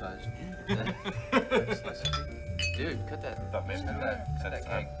ostracized. Dude, cut that. Cut that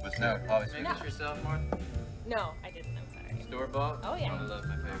cake. No, obviously. Make this yourself, Martha? No, I didn't. I'm sorry. Store bought? Oh, yeah. I love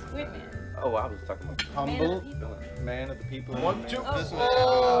my favorite. Squid Man. Oh, I was talking about Humble man of the people. One, two. This one.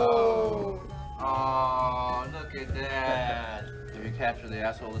 Oh, look at that. Have you captured the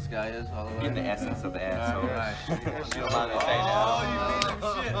asshole this guy is all the way? In the essence of the asshole. All right. You're allowed to say that. Oh, you piece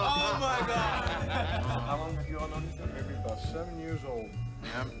of shit. Oh, my God. How long have you all known each other? Maybe about 7 years old.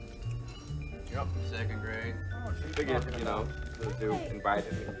 Yep. Second grade. Figured, you know, you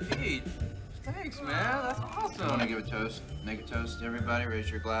invited me. Pete, thanks, man. That's awesome. I want to give a toast. Make a toast to everybody. Raise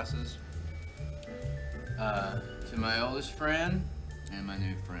your glasses. To my oldest friend and my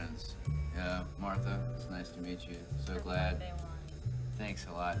new friends. Martha, it's nice to meet you. So glad. Thanks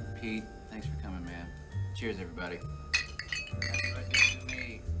a lot. Pete, thanks for coming, man. Cheers, everybody. Happy birthday to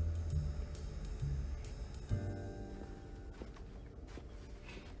me.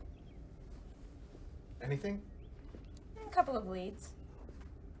 Anything? A couple of leads.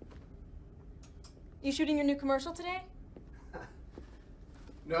 You shooting your new commercial today?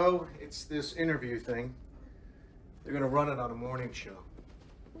 No, it's this interview thing. They're gonna run it on a morning show.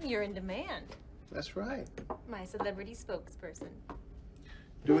 You're in demand. That's right. My celebrity spokesperson.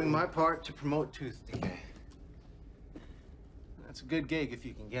 Doing my part to promote tooth decay. That's a good gig if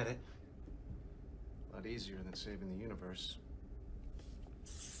you can get it. A lot easier than saving the universe.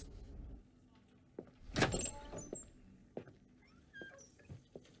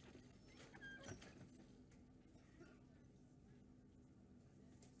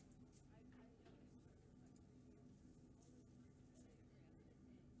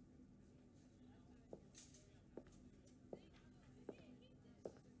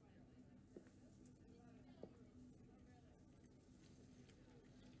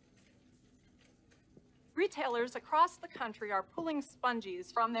 Retailers across the country are pulling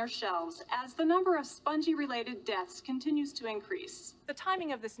spongies from their shelves as the number of spongy-related deaths continues to increase. The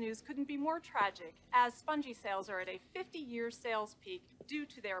timing of this news couldn't be more tragic, as spongy sales are at a 50-year sales peak due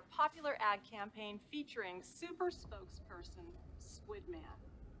to their popular ad campaign featuring super spokesperson Squid Man.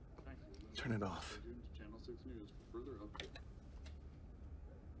 Turn it off. Channel 6 News for further updates.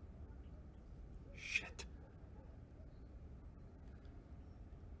 Shit.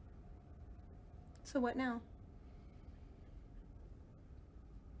 So what now?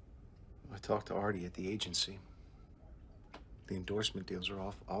 I talked to Artie at the agency. The endorsement deals are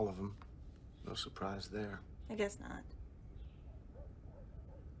off, all of them. No surprise there. I guess not.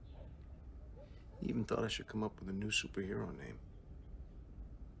 He even thought I should come up with a new superhero name.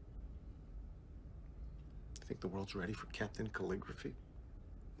 You think the world's ready for Captain Calligraphy?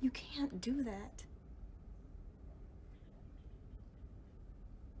 You can't do that.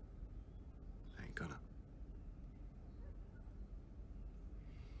 I ain't gonna.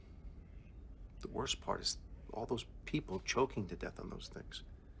 The worst part is all those people choking to death on those things.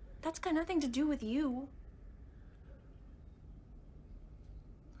 That's got nothing to do with you.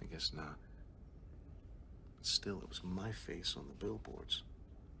 I guess not. But still, it was my face on the billboards.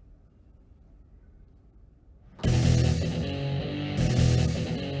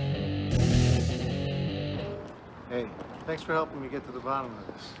 Hey, thanks for helping me get to the bottom of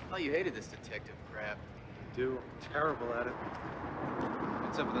this. Oh, you hated this detective crap. I do. I'm terrible at it.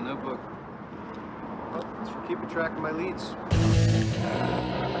 What's up with the notebook? Well, it's for keeping track of my leads.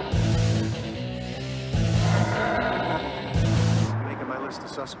 Making my list of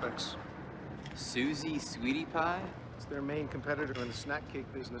suspects. Susie Sweetie Pie? It's their main competitor in the snack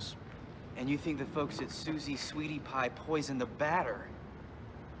cake business. And you think the folks at Susie Sweetie Pie poisoned the batter?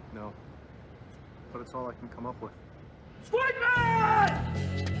 No. But it's all I can come up with. Squid Man!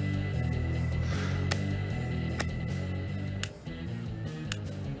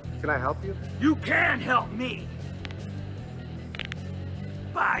 Can I help you? You can help me!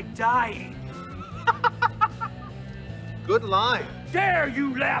 By dying! Good line. Dare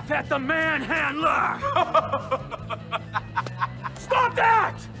you laugh at the manhandler! Stop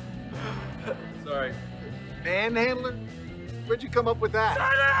that! Sorry. Manhandler? Where'd you come up with that?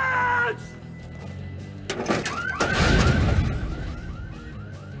 Silence!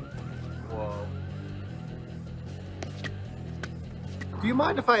 Whoa. Do you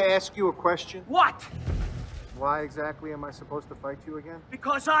mind if I ask you a question? What? Why exactly am I supposed to fight you again?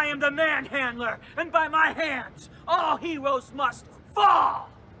 Because I am the manhandler, and by my hands, all heroes must fall!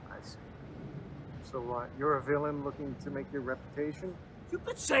 I see. So what? You're a villain looking to make your reputation? You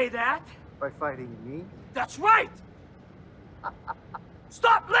could say that. By fighting me? That's right!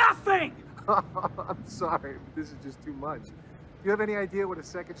 Stop laughing! I'm sorry, but this is just too much. Do you have any idea what a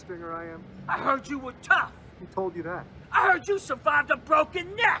second stringer I am? I heard you were tough. Who told you that? I heard you survived a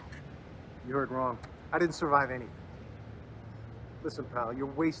broken neck. You heard wrong. I didn't survive anything. Listen, pal, you're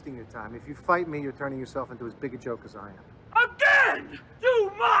wasting your time. If you fight me, you're turning yourself into as big a joke as I am. Again!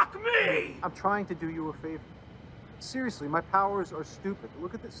 You mock me! I'm trying to do you a favor. Seriously, my powers are stupid.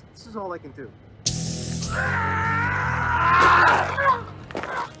 Look at this. This is all I can do.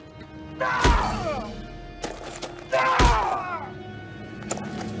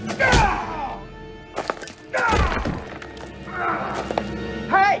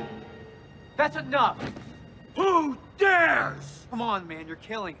 Hey! That's enough! Who dares? Come on, man, you're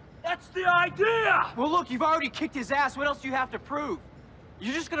killing him. That's the idea! Well, look, you've already kicked his ass. What else do you have to prove?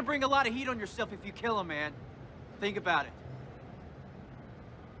 You're just gonna bring a lot of heat on yourself if you kill him, man. Think about it.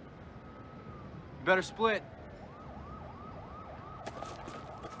 You better split.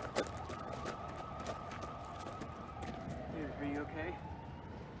 Are you okay?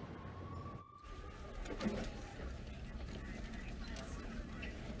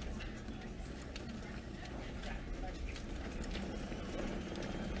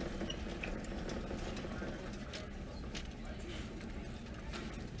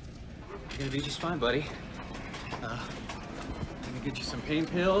 You're gonna be just fine, buddy. I'm gonna get you some pain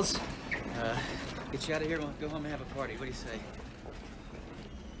pills. Get you out of here. We'll go home and have a party. What do you say?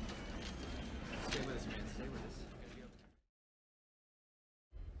 Stay with us, man. Stay with us.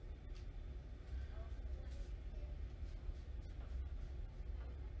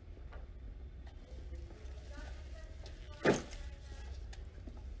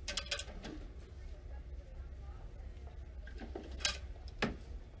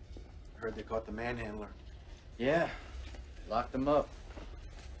 Heard they caught the manhandler. Yeah. Locked them up.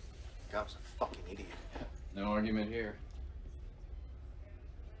 God was a fucking idiot. No argument here.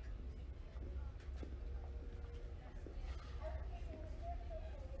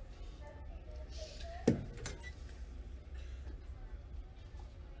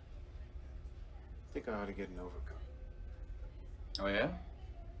 I ought to get an overcoat. Oh, yeah?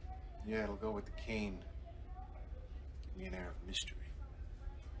 Yeah, it'll go with the cane. Give me an air of mystery.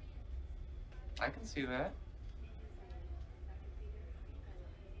 I can see that.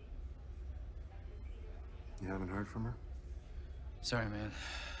 You haven't heard from her? Sorry, man.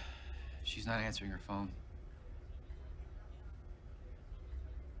 She's not answering her phone.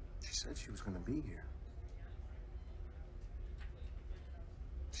 She said she was going to be here.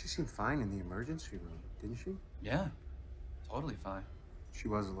 She seemed fine in the emergency room, didn't she? Yeah, totally fine. She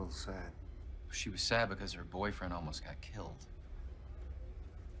was a little sad. She was sad because her boyfriend almost got killed.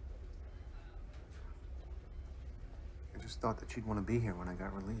 I just thought that she'd want to be here when I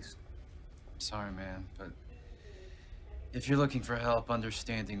got released. Sorry, man, but if you're looking for help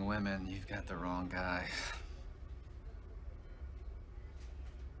understanding women, you've got the wrong guy.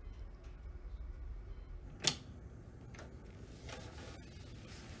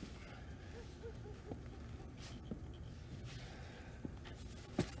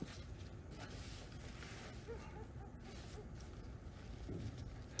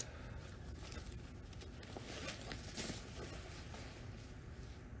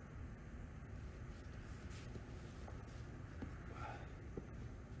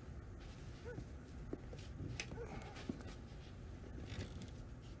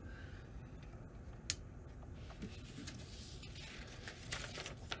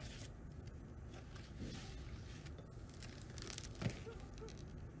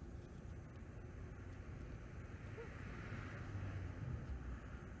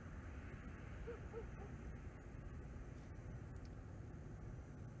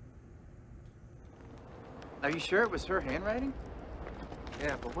 Are you sure it was her handwriting?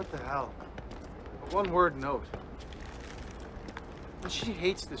 Yeah, but what the hell? A one-word note. And she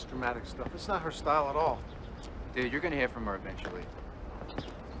hates this dramatic stuff. It's not her style at all. Dude, you're gonna hear from her eventually.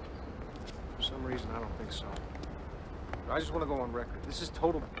 For some reason, I don't think so. I just want to go on record. This is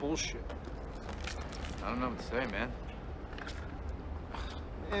total bullshit. I don't know what to say, man.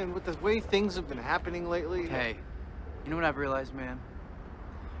 And with the way things have been happening lately... Hey, you know what I've realized, man?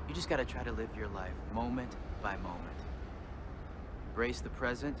 You just gotta try to live your life moment by moment. Embrace the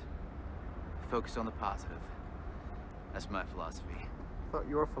present, focus on the positive. That's my philosophy. I thought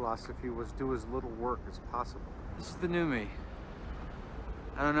your philosophy was do as little work as possible. This is the new me.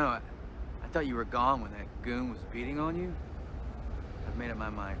 I don't know, I thought you were gone when that goon was beating on you. I've made up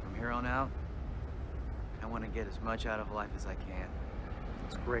my mind. From here on out, I want to get as much out of life as I can.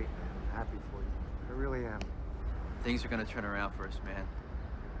 It's great, man. I'm happy for you. I really am. Things are gonna turn around for us, man.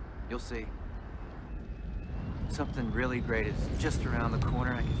 You'll see. Something really great is just around the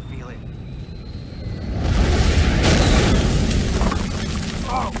corner. I can feel it.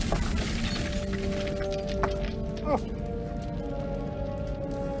 Oh! Oh!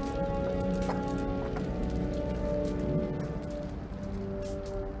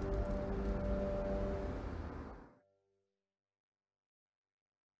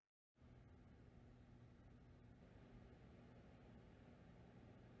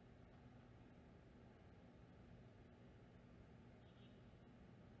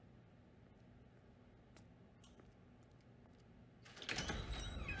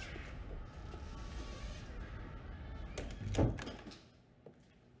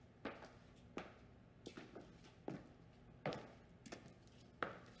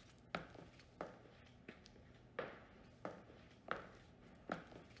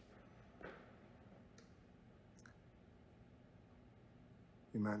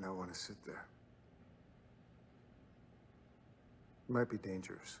 You might not want to sit there. It might be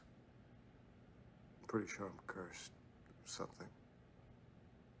dangerous. I'm pretty sure I'm cursed. Something.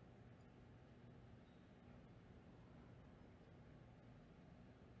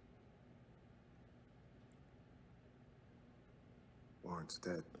 Warren's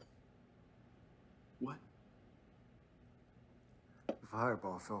dead. What? The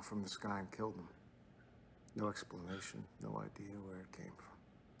fireball fell from the sky and killed him. No explanation, no idea where it came from.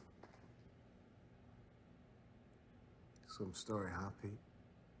 Some story, huh, Pete?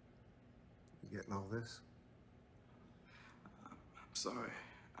 You getting all this? I'm sorry.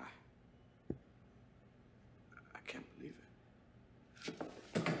 I can't believe it.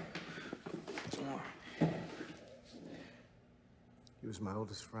 What's more? He was my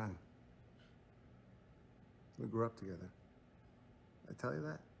oldest friend. We grew up together. I tell you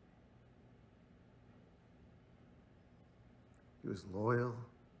that? He was loyal,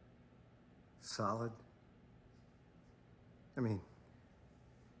 solid. I mean,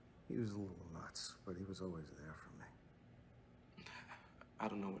 he was a little nuts, but he was always there for me. I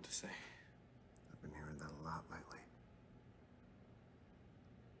don't know what to say. I've been hearing that a lot lately.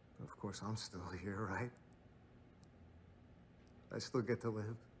 Of course, I'm still here, right? I still get to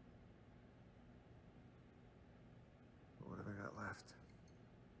live. What have I got left?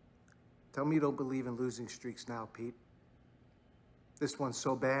 Tell me you don't believe in losing streaks now, Pete. This one's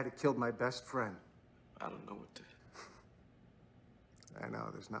so bad, it killed my best friend. I don't know what to... I know,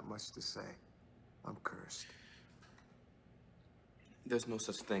 there's not much to say. I'm cursed. There's no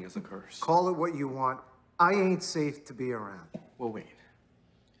such thing as a curse. Call it what you want. I ain't safe to be around. Well, wait.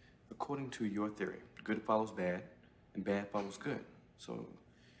 According to your theory, good follows bad, and bad follows good. So,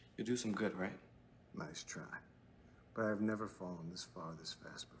 you do some good, right? Nice try. But I've never fallen this far this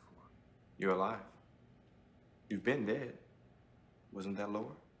fast before. You're alive. You've been dead. Wasn't that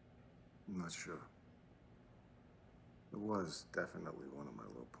lower? I'm not sure. It was definitely one of my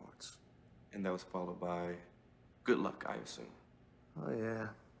low points. And that was followed by good luck, I assume. Oh, yeah.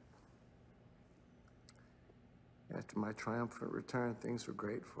 After my triumphant return, things were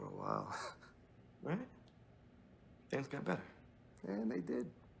great for a while. Right? Things got better. Yeah, and they did.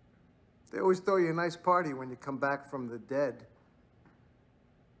 They always throw you a nice party when you come back from the dead.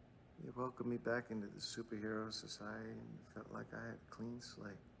 They welcomed me back into the superhero society and it felt like I had a clean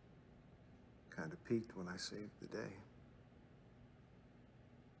slate. Kind of peaked when I saved the day.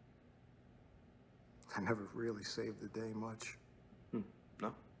 I never really saved the day much.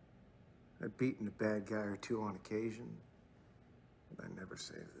 No? I'd beaten a bad guy or two on occasion, but I never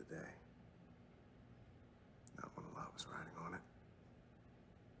saved the day. Not when a lot was riding on it.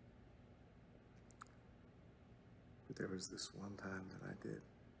 But there was this one time that I did.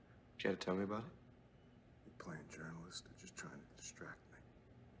 You had to tell me about it? You're playing journalist or just trying to distract me.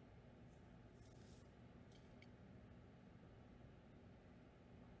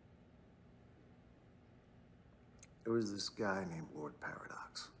 There was this guy named Lord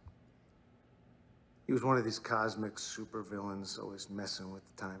Paradox. He was one of these cosmic supervillains, always messing with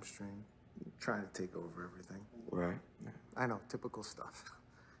the time stream, trying to take over everything. Right. I know, typical stuff.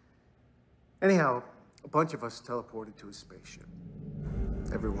 Anyhow, a bunch of us teleported to his spaceship.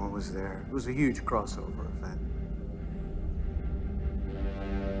 Everyone was there. It was a huge crossover event.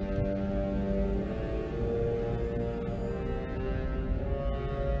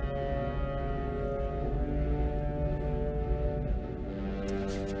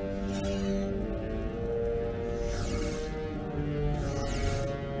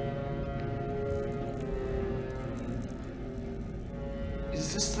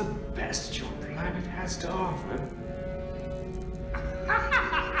 Is this the best your planet has to offer?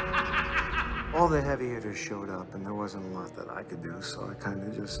 All the heavy hitters showed up, and there wasn't a lot that I could do, so I kind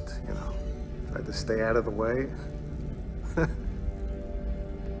of just, you know, tried to stay out of the way.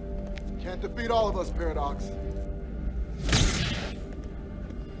 Can't defeat all of us, Paradox.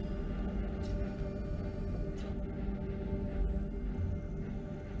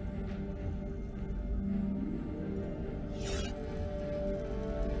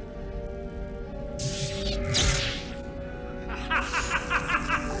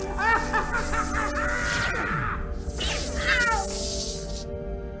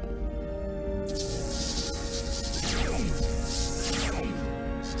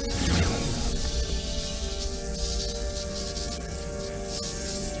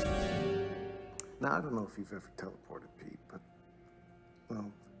 Now, I don't know if you've ever teleported, Pete, but,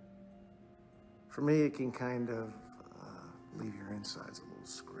 well, for me, it can kind of leave your insides a little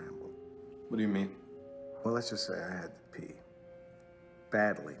scrambled. What do you mean? Well, let's just say I had to pee.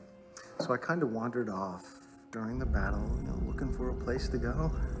 Badly. So I kind of wandered off during the battle, you know, looking for a place to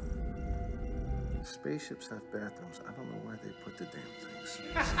go. Spaceships have bathrooms. I don't know where they put the damn things.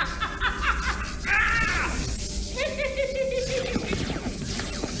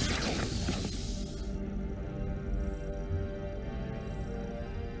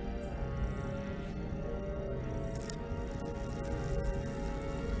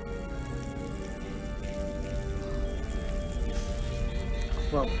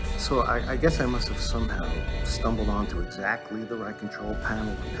 Well, so I guess I must have somehow stumbled onto exactly the right control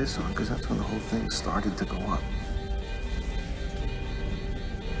panel to piss on, because that's when the whole thing started to go up.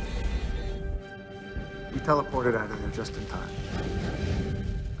 We teleported out of there just in time.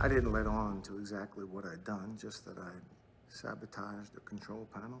 I didn't let on to exactly what I'd done, just that I'd sabotaged the control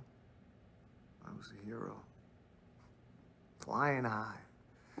panel. I was a hero. Flying high.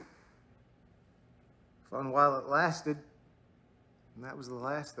 Fun while it lasted. And that was the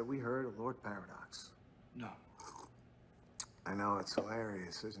last that we heard of Lord Paradox. No. I know, it's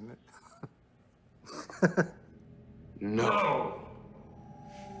hilarious, isn't it? No.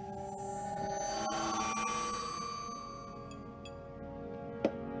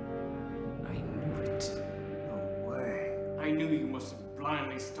 I knew it. No way. I knew you must have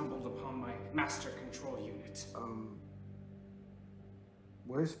blindly stumbled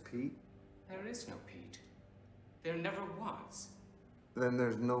Where's Pete? There is no Pete. There never was. Then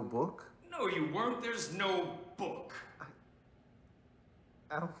there's no book? No, you weren't. There's no book.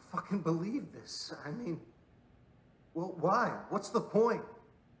 I don't fucking believe this. I mean, well, why? What's the point?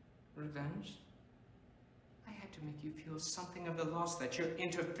 Revenge? I had to make you feel something of the loss that your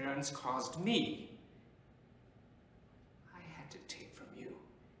interference caused me. I had to take from you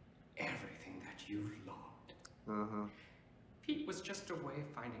everything that you loved. Pete was just a way of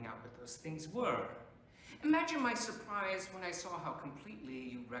finding out what those things were. Imagine my surprise when I saw how completely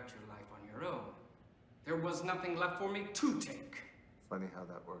you wrecked your life on your own. There was nothing left for me to take. Funny how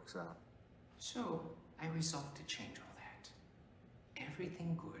that works out. So, I resolved to change all that.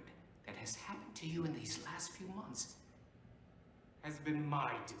 Everything good that has happened to you in these last few months has been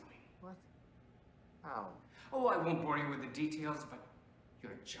my doing. What? How? Oh, I won't bore you with the details, but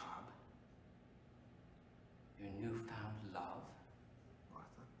your job, your newfound love,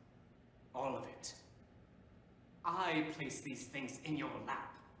 Martha? all of it. I placed these things in your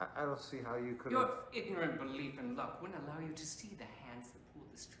lap. I don't see how you could Your have... ignorant belief in luck wouldn't allow you to see the hands that pull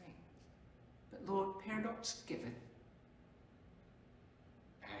the strings. But Lord Paradox giveth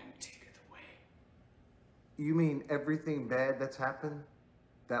and taketh away. You mean everything bad that's happened,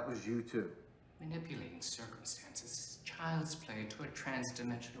 that was you too? Manipulating circumstances is child's play to a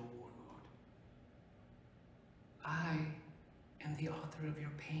trans-dimensional warlord. I am the author of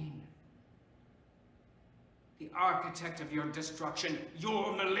your pain. The architect of your destruction,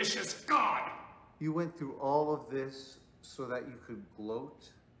 your malicious god! You went through all of this so that you could gloat?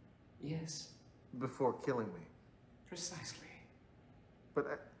 Yes. Before killing me? Precisely.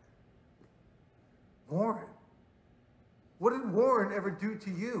 But Warren? What did Warren ever do to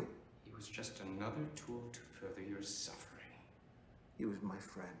you? He was just another tool to further your suffering. He was my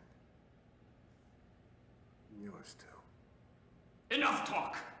friend. Yours too. Enough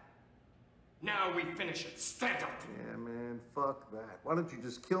talk! Now we finish it. Stand up! Yeah, man, fuck that. Why don't you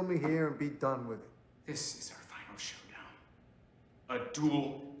just kill me here and be done with it? This is our final showdown. A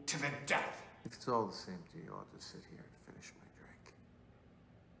duel to the death. If it's all the same to you, I'll just sit here and finish my drink.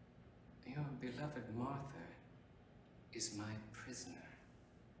 Your beloved Martha is my prisoner.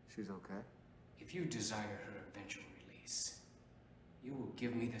 She's okay? If you desire her eventual release, you will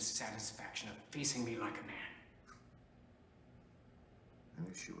give me the satisfaction of facing me like a man. I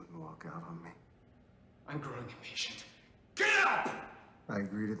knew she wouldn't walk out on me. I'm growing impatient. Get up! I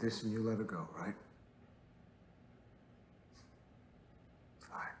agreed to this and you let her go, right?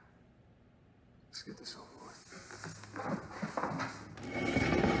 Fine. Let's get this over with.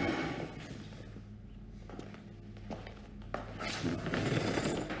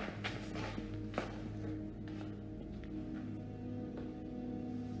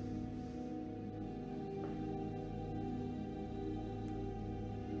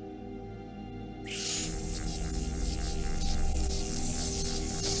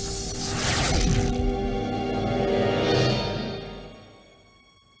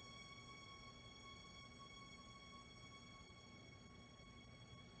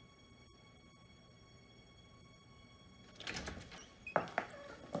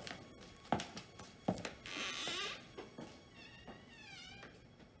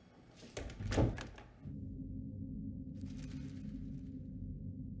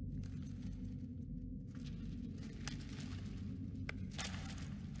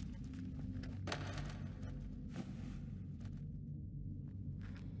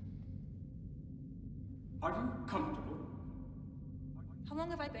 Are you comfortable? How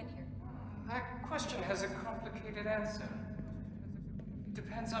long have I been here? That question has a complicated answer. It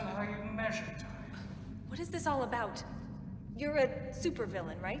depends on how you measure time. What is this all about? You're a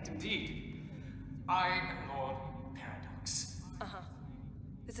supervillain, right? Indeed. I am Lord Paradox. Uh-huh.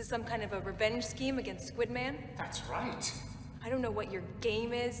 This is some kind of a revenge scheme against Squid Man? That's right. I don't know what your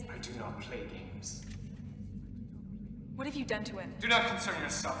game is. I do not play games. What have you done to him? Do not concern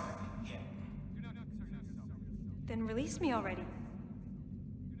yourself with him. Then release me already.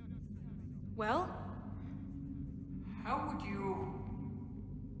 Well? How would you...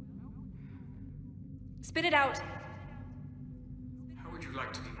 Spit it out. How would you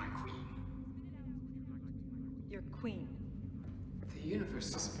like to be my queen? Your queen. The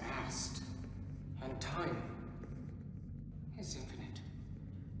universe is vast, and time is infinite.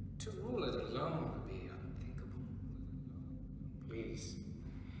 To rule it alone would be unthinkable. Please,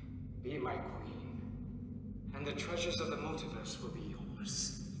 be my queen, and the treasures of the multiverse will be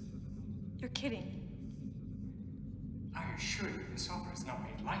yours. You're kidding. I assure you, this offer is not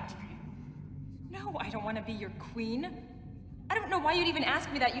made lightly. No, I don't want to be your queen. I don't know why you'd even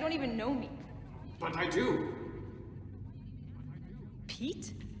ask me that. You don't even know me. But I do.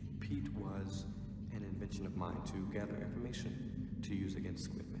 Pete? Pete was an invention of mine to gather information to use against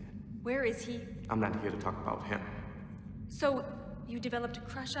Squid Man. Where is he? I'm not here to talk about him. So, you developed a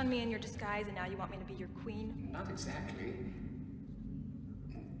crush on me in your disguise and now you want me to be your queen? Not exactly.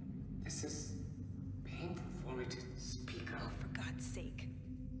 This is painful for me to speak of. Oh, for God's sake.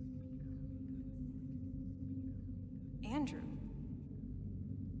 Andrew.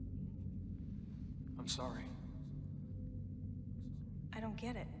 I'm sorry. I don't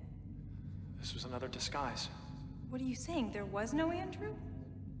get it. This was another disguise. What are you saying? There was no Andrew?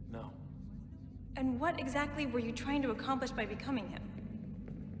 No. And what exactly were you trying to accomplish by becoming him?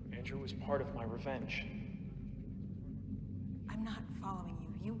 Andrew was part of my revenge. I'm not following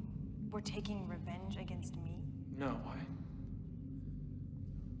you. You were taking revenge against me? No,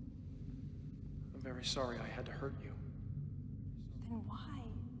 I'm very sorry I had to hurt you. Then why?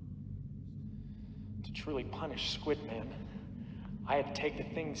 To truly punish Squid Man, I had to take the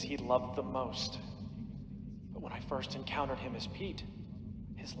things he loved the most. But when I first encountered him as Pete,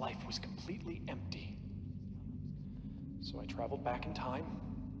 his life was completely empty. So I traveled back in time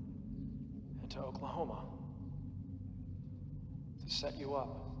and to Oklahoma to set you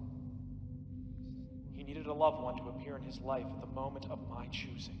up. He needed a loved one to appear in his life at the moment of my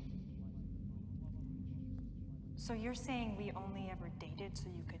choosing. So you're saying we only ever dated so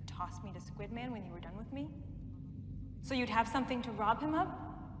you could toss me to Squid Man when you were done with me? So you'd have something to rob him of?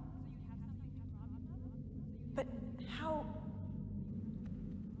 But how?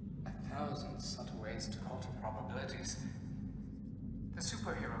 1,000 subtle ways to alter probabilities. The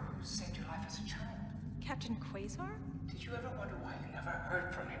superhero who saved your life as a child. Captain Quasar? Did you ever wonder why you never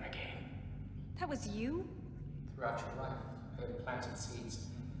heard from him again? That was you? Throughout your life, I had planted seeds,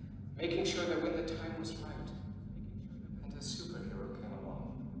 making sure that when the time was right, and a superhero came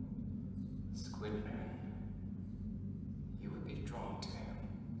along, Squid Man, you would be drawn to him.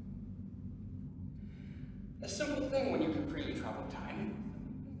 A simple thing when you can freely travel time.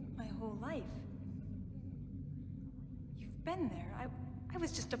 My whole life. You've been there. I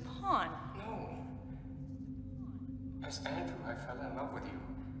was just a pawn. No. As Andrew, I fell in love with you.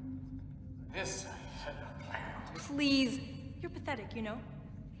 This I had not planned. Please. You're pathetic, you know?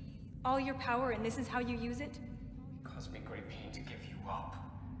 All your power and this is how you use it? It caused me great pain to give you up.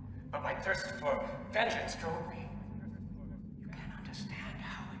 But my thirst for vengeance drove me. You can't understand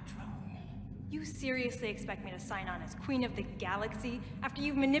how it drove me. You seriously expect me to sign on as Queen of the Galaxy after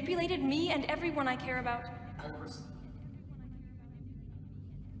you've manipulated me and everyone I care about? I was...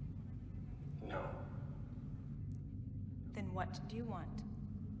 No. Then what do you want?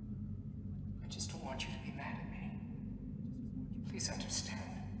 I just don't want you to be mad at me. Please understand.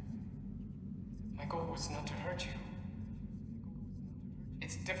 My goal was not to hurt you.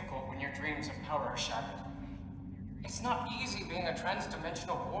 It's difficult when your dreams of power are shattered. It's not easy being a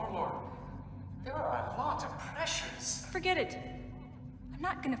trans-dimensional warlord. There are a lot of pressures. Forget it. I'm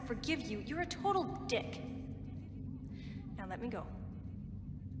not gonna forgive you. You're a total dick. Now let me go.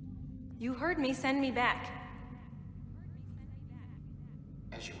 You heard me. Send me back.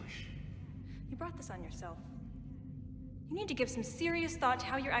 As you wish. You brought this on yourself. You need to give some serious thought to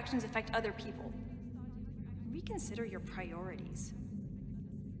how your actions affect other people. Reconsider your priorities.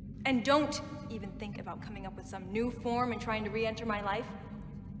 And don't even think about coming up with some new form and trying to re-enter my life.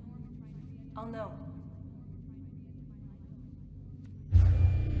 I'll know.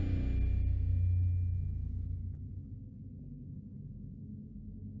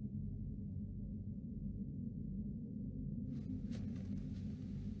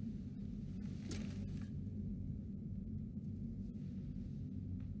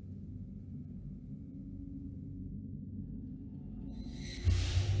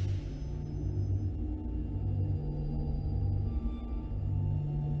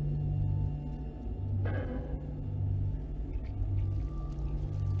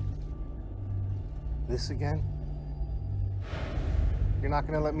 This again? You're not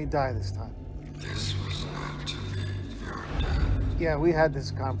gonna let me die this time. This was not to be your death. Yeah, we had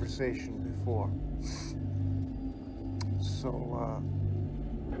this conversation before. So,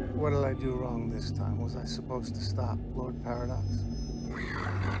 what did I do wrong this time? Was I supposed to stop Lord Paradox? We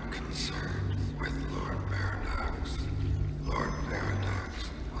are not concerned with Lord Paradox. Lord Paradox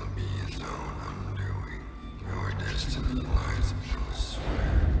will be his own undoing. Your destiny lies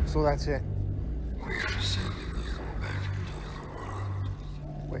elsewhere. So that's it? We are sending you back to the world.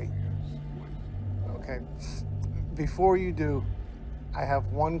 Wait. Okay. Before you do, I have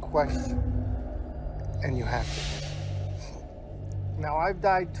one question, and you have to answer. Now, I've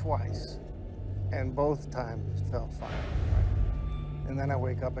died twice, and both times it felt fine. And then I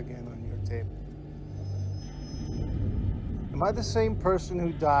wake up again on your table. Am I the same person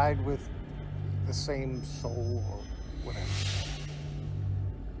who died with the same soul or whatever?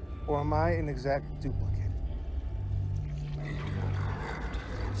 Or am I an exact duplicate?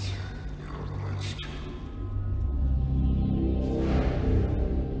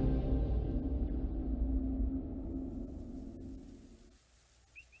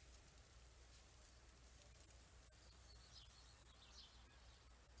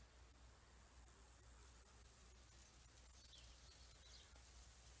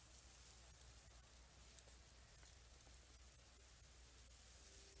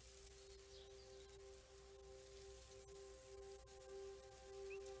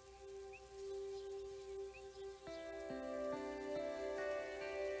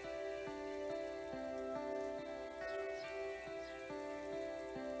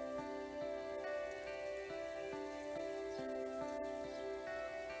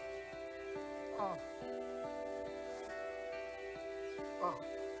 Oh. Oh.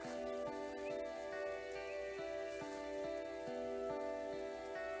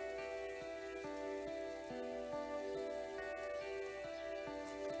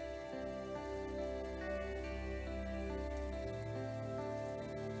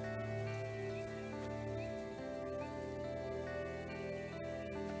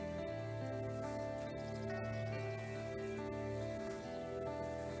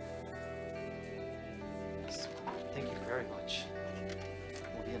 Thank you very much.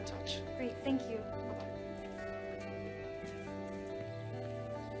 We'll be in touch. Great, thank you.